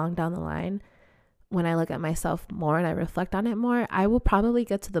further along down the line, when I look at myself more and I reflect on it more, I will probably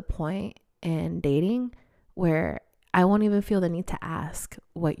get to the point in dating where I won't even feel the need to ask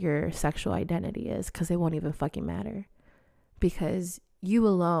what your sexual identity is, because it won't even fucking matter, because you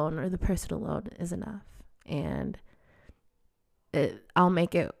alone or the person alone is enough. And I'll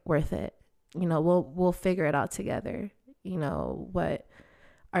make it worth it. We'll figure it out together, what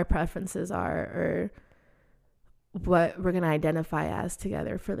our preferences are or what we're going to identify as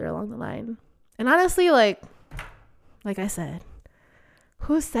together further along the line. And honestly, like I said,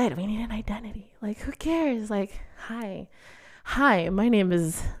 who said we need an identity? Like, who cares? Like, hi, my name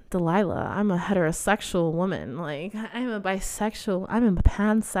is Delilah. I'm a heterosexual woman. Like, I'm a bisexual. I'm a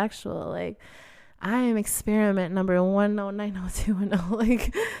pansexual. Like, I am experiment number 1090210.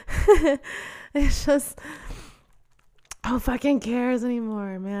 Like, it's just, who fucking cares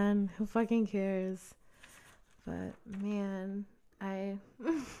anymore, man? Who fucking cares? But man, I'm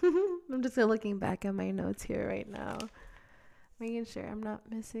just looking back at my notes here right now, making sure I'm not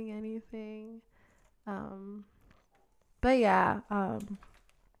missing anything. But yeah,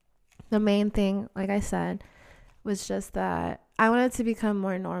 the main thing, like I said, was just that I wanted to become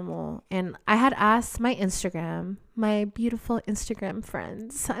more normal. And I had asked my beautiful Instagram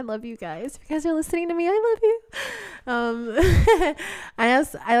friends, I love you guys. If you guys are listening to me, I love you.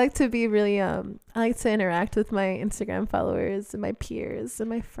 I like to be really, I like to interact with my Instagram followers and my peers and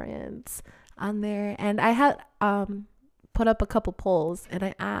my friends on there. And I had put up a couple polls and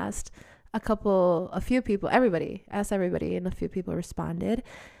I asked a few people, asked everybody, and a few people responded.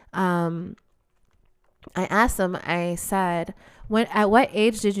 I asked them, I said, at what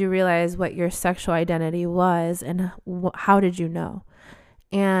age did you realize what your sexual identity was, and how did you know?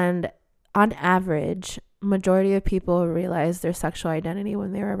 And on average, majority of people realized their sexual identity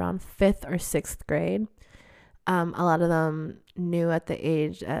when they were around 5th or 6th grade. A lot of them knew at the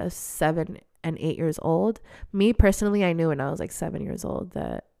age of 7 and 8 years old. Me personally, I knew when I was like 7 years old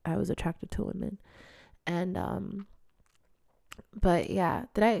that I was attracted to women. And but yeah,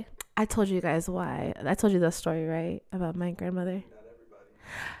 I told you guys why. I told you the story, right? About my grandmother. Not everybody.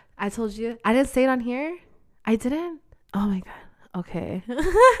 I told you. I didn't say it on here. I didn't. Oh my God. Okay.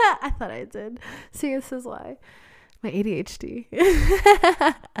 I thought I did. See, this is why. My ADHD.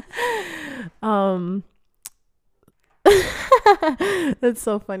 That's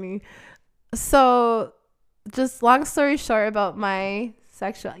so funny. So, just long story short about my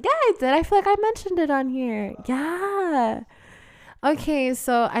sexual. Yeah, I did. I feel like I mentioned it on here. Yeah. Okay,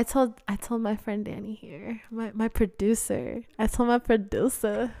 so I told my friend Danny here, my producer. I told my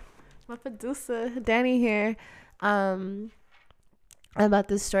producer Danny here, um, about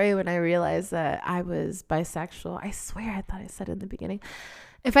this story when I realized that I was bisexual. I swear I thought I said it in the beginning.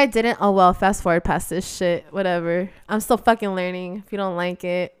 If I didn't, oh well, fast forward past this shit. Whatever. I'm still fucking learning. If you don't like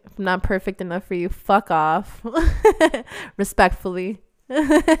it, if I'm not perfect enough for you, fuck off. Respectfully.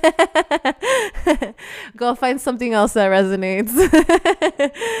 Go find something else that resonates.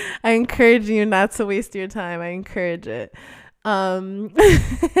 I encourage you not to waste your time. I encourage it. Humbly.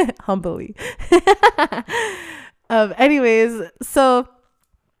 Anyways, so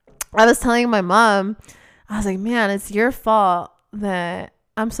I was telling my mom, I was like, man, it's your fault that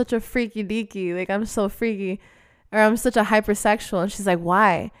I'm such a freaky deaky. Like, I'm so freaky, or I'm such a hypersexual. And she's like,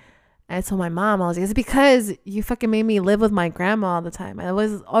 why? And I told my mom, I was like, it's because you fucking made me live with my grandma all the time. I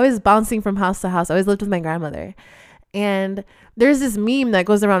was always bouncing from house to house. I always lived with my grandmother. And there's this meme that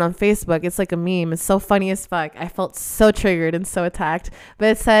goes around on Facebook. It's like a meme. It's so funny as fuck. I felt so triggered and so attacked. But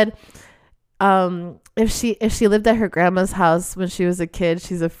it said, if she lived at her grandma's house when she was a kid,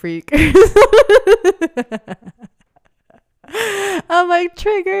 she's a freak. I'm like,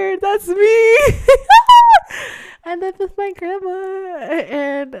 triggered. That's me. I live with my grandma,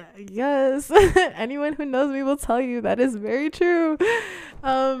 and yes, anyone who knows me will tell you that is very true.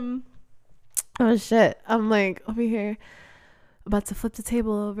 Oh shit, I'm like over here about to flip the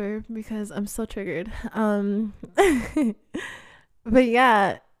table over because I'm so triggered. But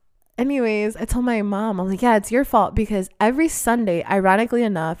yeah, anyways, I told my mom, I'm like, yeah, it's your fault, because every Sunday, ironically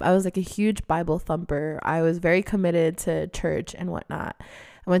enough, I was like a huge Bible thumper. I was very committed to church and whatnot.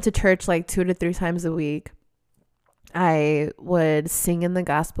 I went to church like 2 to 3 times a week. I would sing in the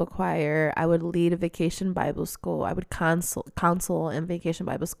gospel choir. I would lead a vacation Bible school. I would counsel in vacation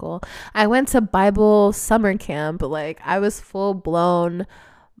Bible school. I went to Bible summer camp. Like, I was full blown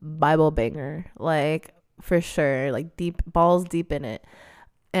Bible banger, like, for sure, like deep, balls deep in it.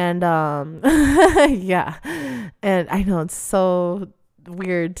 And yeah, and I know it's so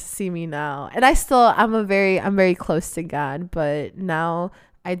weird to see me now, and I'm very close to God, but now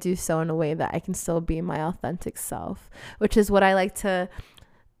I do so in a way that I can still be my authentic self, which is what I like to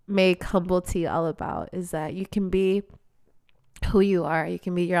make Humble Tea all about, is that you can be who you are. You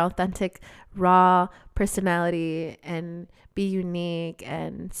can be your authentic, raw personality and be unique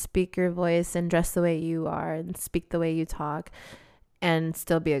and speak your voice and dress the way you are and speak the way you talk and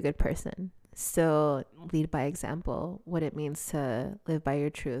still be a good person. Still lead by example, what it means to live by your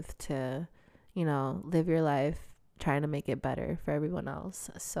truth, to, live your life trying to make it better for everyone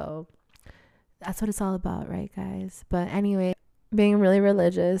else. So that's what it's all about, right, guys? But anyway, being really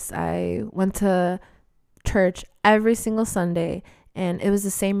religious, I went to church every single Sunday, and it was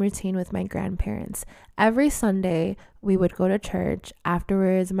the same routine with my grandparents. Every Sunday we would go to church.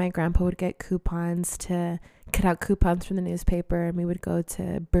 Afterwards, my grandpa would get coupons to cut out coupons from the newspaper, and we would go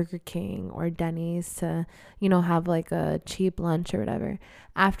to Burger King or Denny's to, have like a cheap lunch or whatever.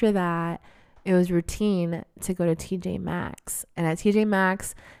 After that, it was routine to go to TJ Maxx. And at TJ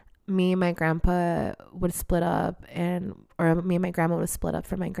Maxx, me and my grandpa would split up, or me and my grandma would split up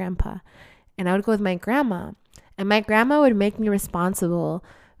from my grandpa. And I would go with my grandma. And my grandma would make me responsible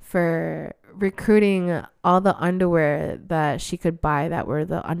for recruiting all the underwear that she could buy that were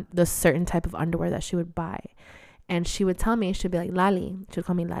the certain type of underwear that she would buy. And she would tell me, she'd be like, Lali. She would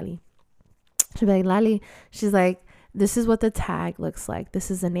call me Lali. She'd be like, Lali. She's like, this is what the tag looks like. This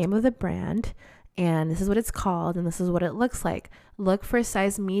is the name of the brand, and this is what it's called, and this is what it looks like. Look for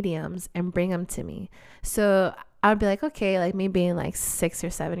size mediums and bring them to me. So I would be like, okay, like me being like 6 or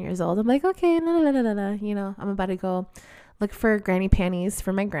 7 years old, I'm like, okay, I'm about to go look for granny panties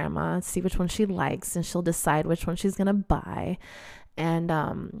for my grandma, see which one she likes, and she'll decide which one she's gonna buy.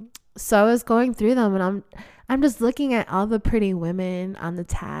 And so I was going through them, and I'm just looking at all the pretty women on the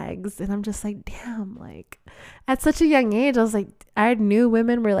tags, and I'm just like, damn, like at such a young age, I was like, I knew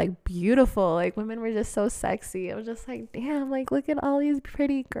women were like beautiful, like women were just so sexy. I was just like, damn, like look at all these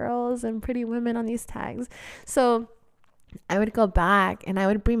pretty girls and pretty women on these tags. So I would go back and I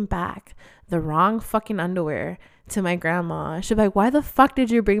would bring back the wrong fucking underwear to my grandma. She'd be like, why the fuck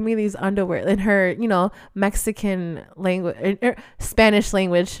did you bring me these underwear? In her, Mexican language, or Spanish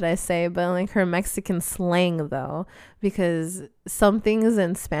language, should I say, but like her Mexican slang though, because some things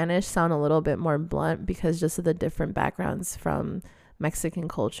in Spanish sound a little bit more blunt because just of the different backgrounds from Mexican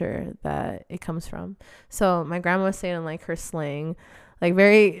culture that it comes from. So my grandma was saying in like her slang, like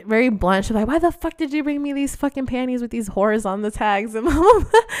very, very blunt. She's like, why the fuck did you bring me these fucking panties with these whores on the tags? And I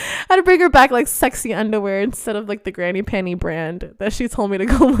had to bring her back like sexy underwear instead of like the granny panty brand that she told me to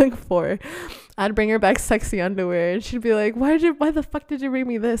go look for. I'd bring her back sexy underwear and she'd be like, why the fuck did you bring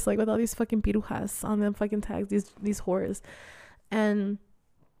me this? Like with all these fucking pirujas on them fucking tags, these whores. And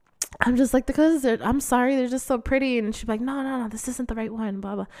I'm just like, because I'm sorry, they're just so pretty. And she's like, no, this isn't the right one,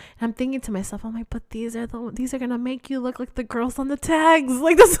 blah blah. And I'm thinking to myself, I'm like, but these are gonna make you look like the girls on the tags.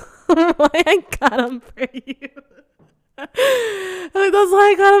 Like, that's why I got them for you. I'm like, that's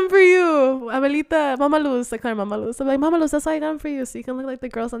why I got them for you, Abuelita, Mama Luz. I call her Mama Luz. I'm like, Mama Luz, that's why I got them for you, so you can look like the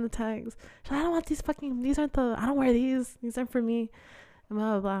girls on the tags. She's like, I don't want these I don't wear these aren't for me, and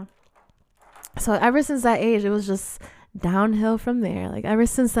blah blah blah. So ever since that age, it was just downhill from there. Like ever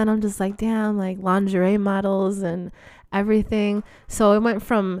since then, I'm just like, damn, like lingerie models and everything. So it went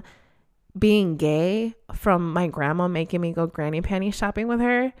from being gay, from my grandma making me go granny panty shopping with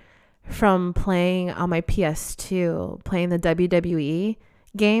her, from playing on my PS2, playing the WWE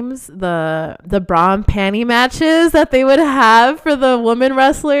games, the bra and panty matches that they would have for the women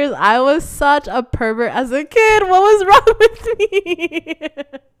wrestlers. I was such a pervert as a kid. What was wrong with me?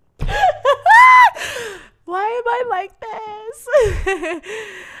 Why am I like this?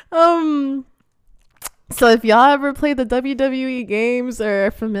 So if y'all ever played the WWE games or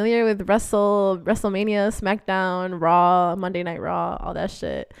are familiar with WrestleMania, SmackDown, Raw, Monday Night Raw, all that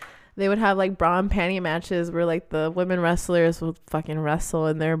shit, they would have like bra and panty matches where like the women wrestlers would fucking wrestle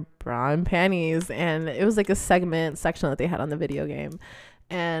in their bra and panties, and it was like a section that they had on the video game.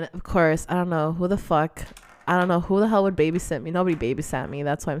 And of course, I don't know who the hell would babysit me. Nobody babysat me.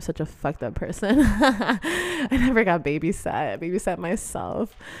 That's why I'm such a fucked up person. I never got babysat. I babysat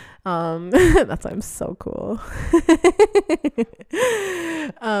myself. That's why I'm so cool.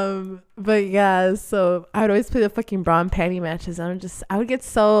 But yeah, so I would always play the fucking bra and panty matches. I would get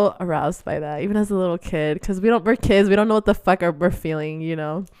so aroused by that, even as a little kid, because we're kids. We don't know what the fuck we're feeling,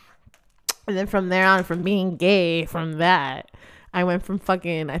 And then from there on, from being gay, from that, I went from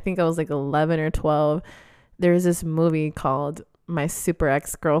fucking, I think I was like 11 or 12. There was this movie called My Super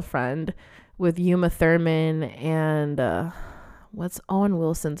Ex-Girlfriend with Uma Thurman and what's Owen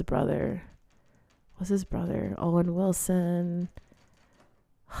Wilson's brother? What's his brother? Owen Wilson.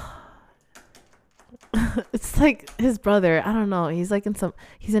 It's like his brother. I don't know. He's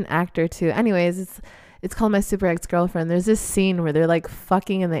an actor too. Anyways, it's called My Super Ex-Girlfriend. There's this scene where they're like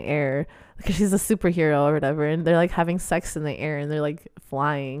fucking in the air because she's a superhero or whatever, and they're like having sex in the air and they're like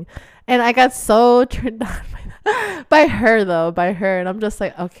flying. And I got so turned on by her, and I'm just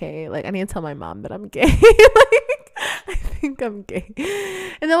like, okay, like I need to tell my mom that I'm gay. Like I think I'm gay.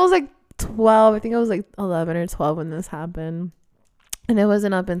 And that was like 12. I think I was like 11 or 12 when this happened. And it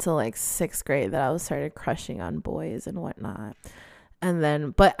wasn't up until like 6th grade that I started crushing on boys and whatnot. And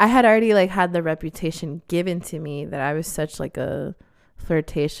then, but I had already like had the reputation given to me that I was such like a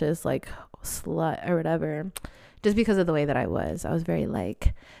flirtatious like slut or whatever, just because of the way that I was very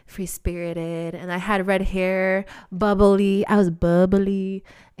like free spirited, and I had red hair, I was bubbly,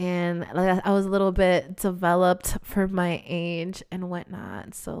 and like I was a little bit developed for my age and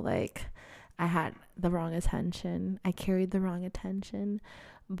whatnot. So like I had the wrong attention. I carried the wrong attention,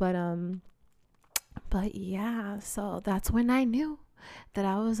 but yeah, so that's when I knew that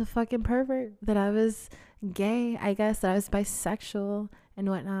I was a fucking pervert, that I was gay, I guess, that I was bisexual and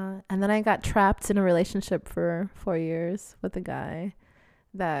whatnot. And then I got trapped in a relationship for 4 years with a guy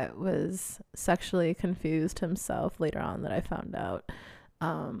that was sexually confused himself later on, that I found out.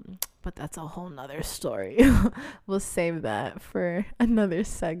 But that's a whole nother story. We'll save that for another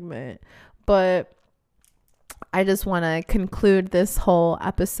segment. But I just want to conclude this whole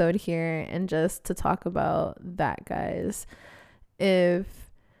episode here and just to talk about that, guys. If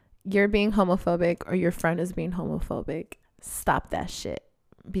you're being homophobic or your friend is being homophobic, stop that shit.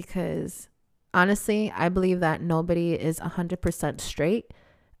 Because honestly, I believe that nobody is 100% straight.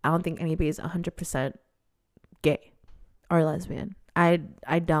 I don't think anybody is 100% gay or lesbian. I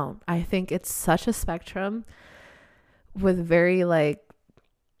don't. I think it's such a spectrum with very like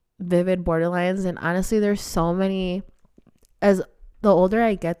vivid borderlines. And honestly, there's so many. As the older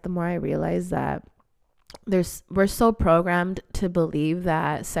I get, the more I realize that we're so programmed to believe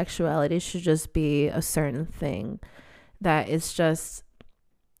that sexuality should just be a certain thing, that it's just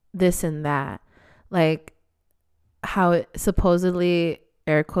this and that. Like how it supposedly,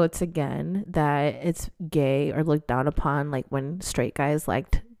 air quotes again, that it's gay or looked down upon, like when straight guys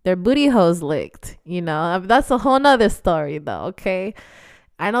liked their booty holes licked, that's a whole nother story though. Okay,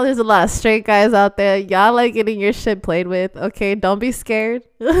 I know there's a lot of straight guys out there. Y'all like getting your shit played with. Okay, don't be scared.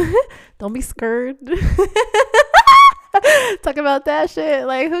 Don't be scared. Talk about that shit.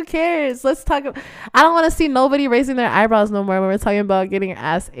 Like, who cares? Let's talk. I don't want to see nobody raising their eyebrows no more when we're talking about getting your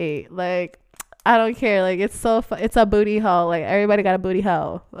ass ate. Like, I don't care. Like, it's it's a booty hole. Like, everybody got a booty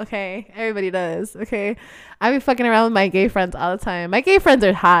hole. Okay, everybody does. Okay, I be fucking around with my gay friends all the time. My gay friends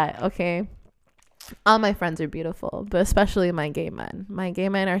are hot. Okay, all my friends are beautiful, but especially my gay men. My gay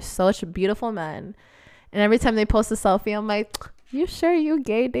men are such beautiful men, and every time they post a selfie, I'm like, you sure you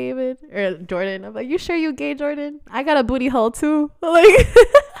gay, David? Or Jordan. I'm like, you sure you gay, Jordan? I got a booty hole too. Like,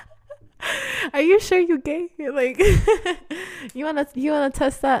 are you sure you gay? Like, you wanna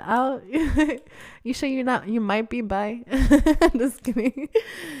test that out? You sure you might be bi? Just kidding.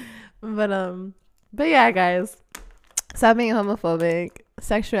 But yeah, guys, stop being homophobic.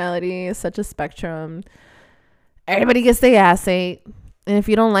 Sexuality is such a spectrum. Everybody gets their ass ate. And if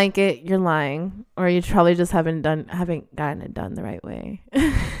you don't like it, you're lying, or you probably just haven't gotten it done the right way.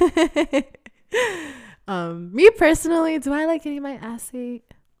 Me personally, do I like getting my ass ate?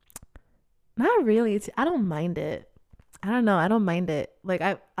 Not really. I don't mind it. I don't know. I don't mind it. Like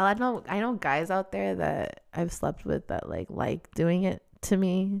I know guys out there that I've slept with that like doing it to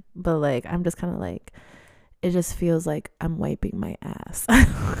me, but like I'm just kind of like, it just feels like I'm wiping my ass. I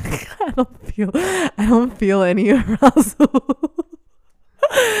don't feel any arousal.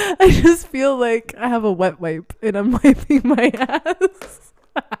 I just feel like I have a wet wipe and I'm wiping my ass.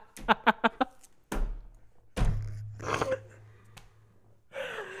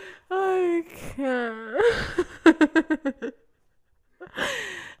 I can't.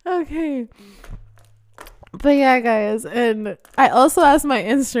 Okay. But yeah, guys, and I also asked my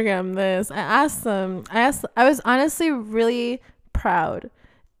Instagram this. I was honestly really proud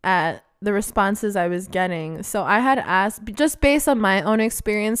at the responses I was getting. So I had asked, just based on my own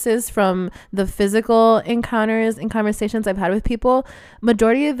experiences from the physical encounters and conversations I've had with people,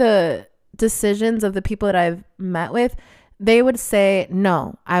 majority of the decisions of the people that I've met with, they would say,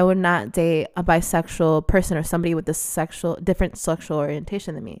 no, I would not date a bisexual person or somebody with different sexual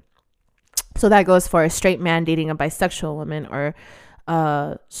orientation than me. So that goes for a straight man dating a bisexual woman, or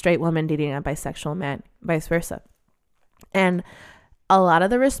a straight woman dating a bisexual man, vice versa. And a lot of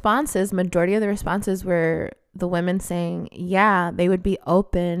the responses, majority of the responses, were the women saying, yeah, they would be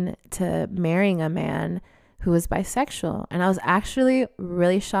open to marrying a man who is bisexual. And I was actually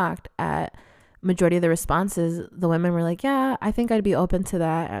really shocked at majority of the responses. The women were like, yeah, I think I'd be open to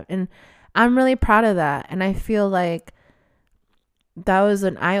that. And I'm really proud of that. And I feel like that was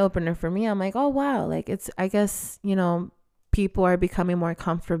an eye-opener for me. I'm like, oh wow, like I guess people are becoming more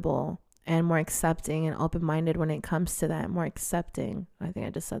comfortable and more accepting and open-minded when it comes to that. More accepting. I think I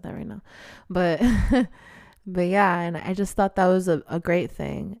just said that right now. But but yeah, and I just thought that was a great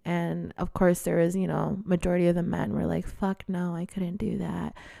thing. And of course there was, majority of the men were like, fuck no, I couldn't do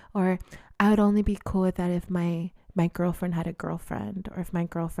that. Or I would only be cool with that if my girlfriend had a girlfriend, or if my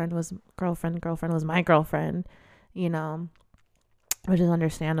girlfriend was my girlfriend, which is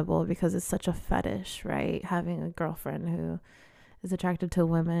understandable because it's such a fetish, right? Having a girlfriend who is attracted to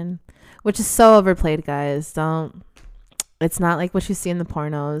women, which is so overplayed, guys. It's not like what you see in the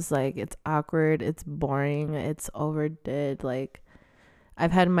pornos. Like, it's awkward, it's boring, it's overdid. Like,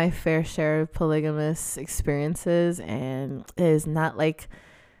 I've had my fair share of polygamous experiences, and it is not like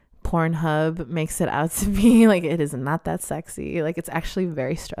Pornhub makes it out to be. Like, it is not that sexy. Like, it's actually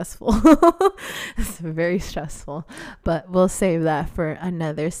very stressful. It's very stressful, but we'll save that for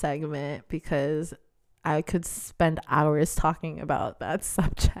another segment because I could spend hours talking about that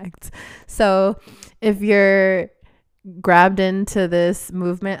subject. So if you're grabbed into this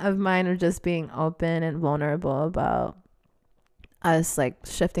movement of mine of just being open and vulnerable about us like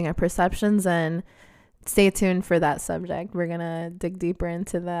shifting our perceptions, and stay tuned for that subject. We're gonna dig deeper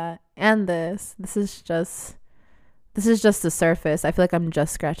into that. And this is just the surface. I feel like I'm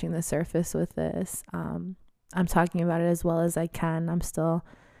just scratching the surface with this. I'm talking about it as well as I can. I'm still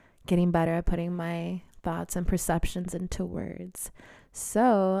getting better at putting my thoughts and perceptions into words.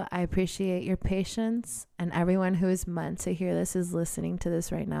 So I appreciate your patience, and everyone who is meant to hear this is listening to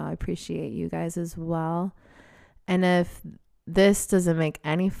this right now. I appreciate you guys as well. And if this doesn't make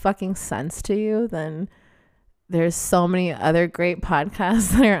any fucking sense to you, then there's so many other great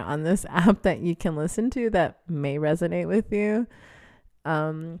podcasts that are on this app that you can listen to that may resonate with you.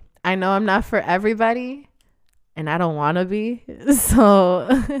 I know I'm not for everybody, and I don't want to be. So,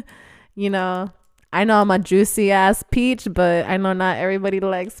 I know I'm a juicy ass peach, but I know not everybody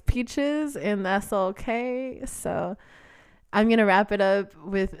likes peaches, and that's okay. So I'm going to wrap it up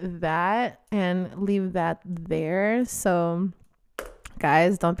with that and leave that there. So,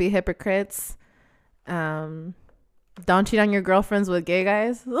 guys, don't be hypocrites. Don't cheat on your girlfriends with gay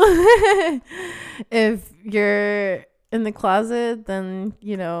guys. If you're in the closet, then,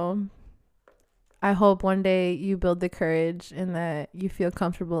 you know, I hope one day you build the courage and that you feel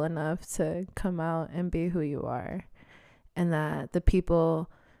comfortable enough to come out and be who you are. And that the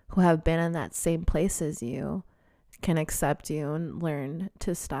people who have been in that same place as you can accept you and learn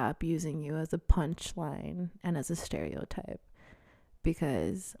to stop using you as a punchline and as a stereotype.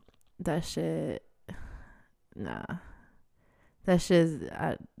 Because that shit, nah. That shit,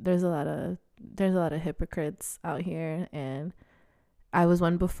 there's a lot of hypocrites out here, and I was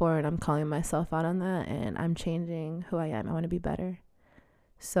one before, and I'm calling myself out on that, and I'm changing who I am. I want to be better.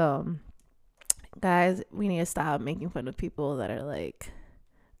 So, guys, we need to stop making fun of people that are like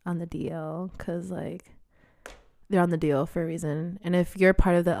on the DL, because like they're on the DL for a reason. And if you're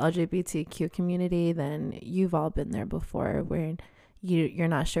part of the LGBTQ community, then you've all been there before, where you're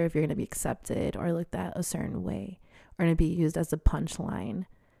not sure if you're going to be accepted or looked at a certain way, or to be used as a punchline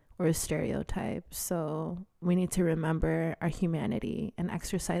or a stereotype. So we need to remember our humanity and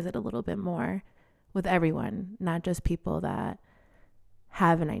exercise it a little bit more with everyone, not just people that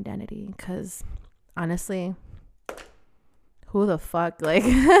have an identity. Because honestly, who the fuck, like,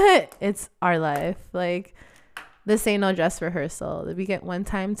 it's our life. Like, this ain't no dress rehearsal. We get one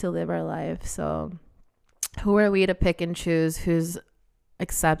time to live our life. So who are we to pick and choose who's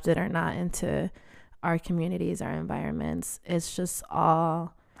accepted or not into our communities, our environments? It's just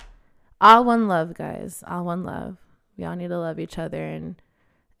all one love, guys. All one love. We all need to love each other and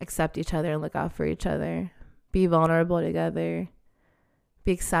accept each other and look out for each other. Be vulnerable together.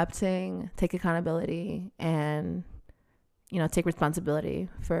 Be accepting. Take accountability, and, you know, take responsibility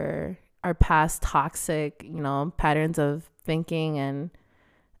for our past toxic, you know, patterns of thinking, and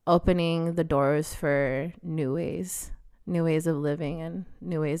opening the doors for new ways of living and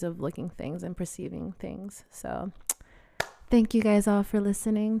new ways of looking things and perceiving things. So thank you guys all for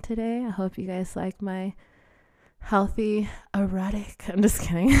listening today. I hope you guys like my healthy, erotic, I'm just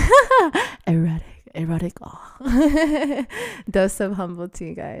kidding, erotic dose of humble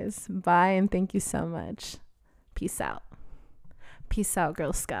tea, guys. Bye, and thank you so much. Peace out,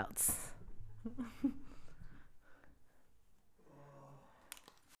 Girl Scouts.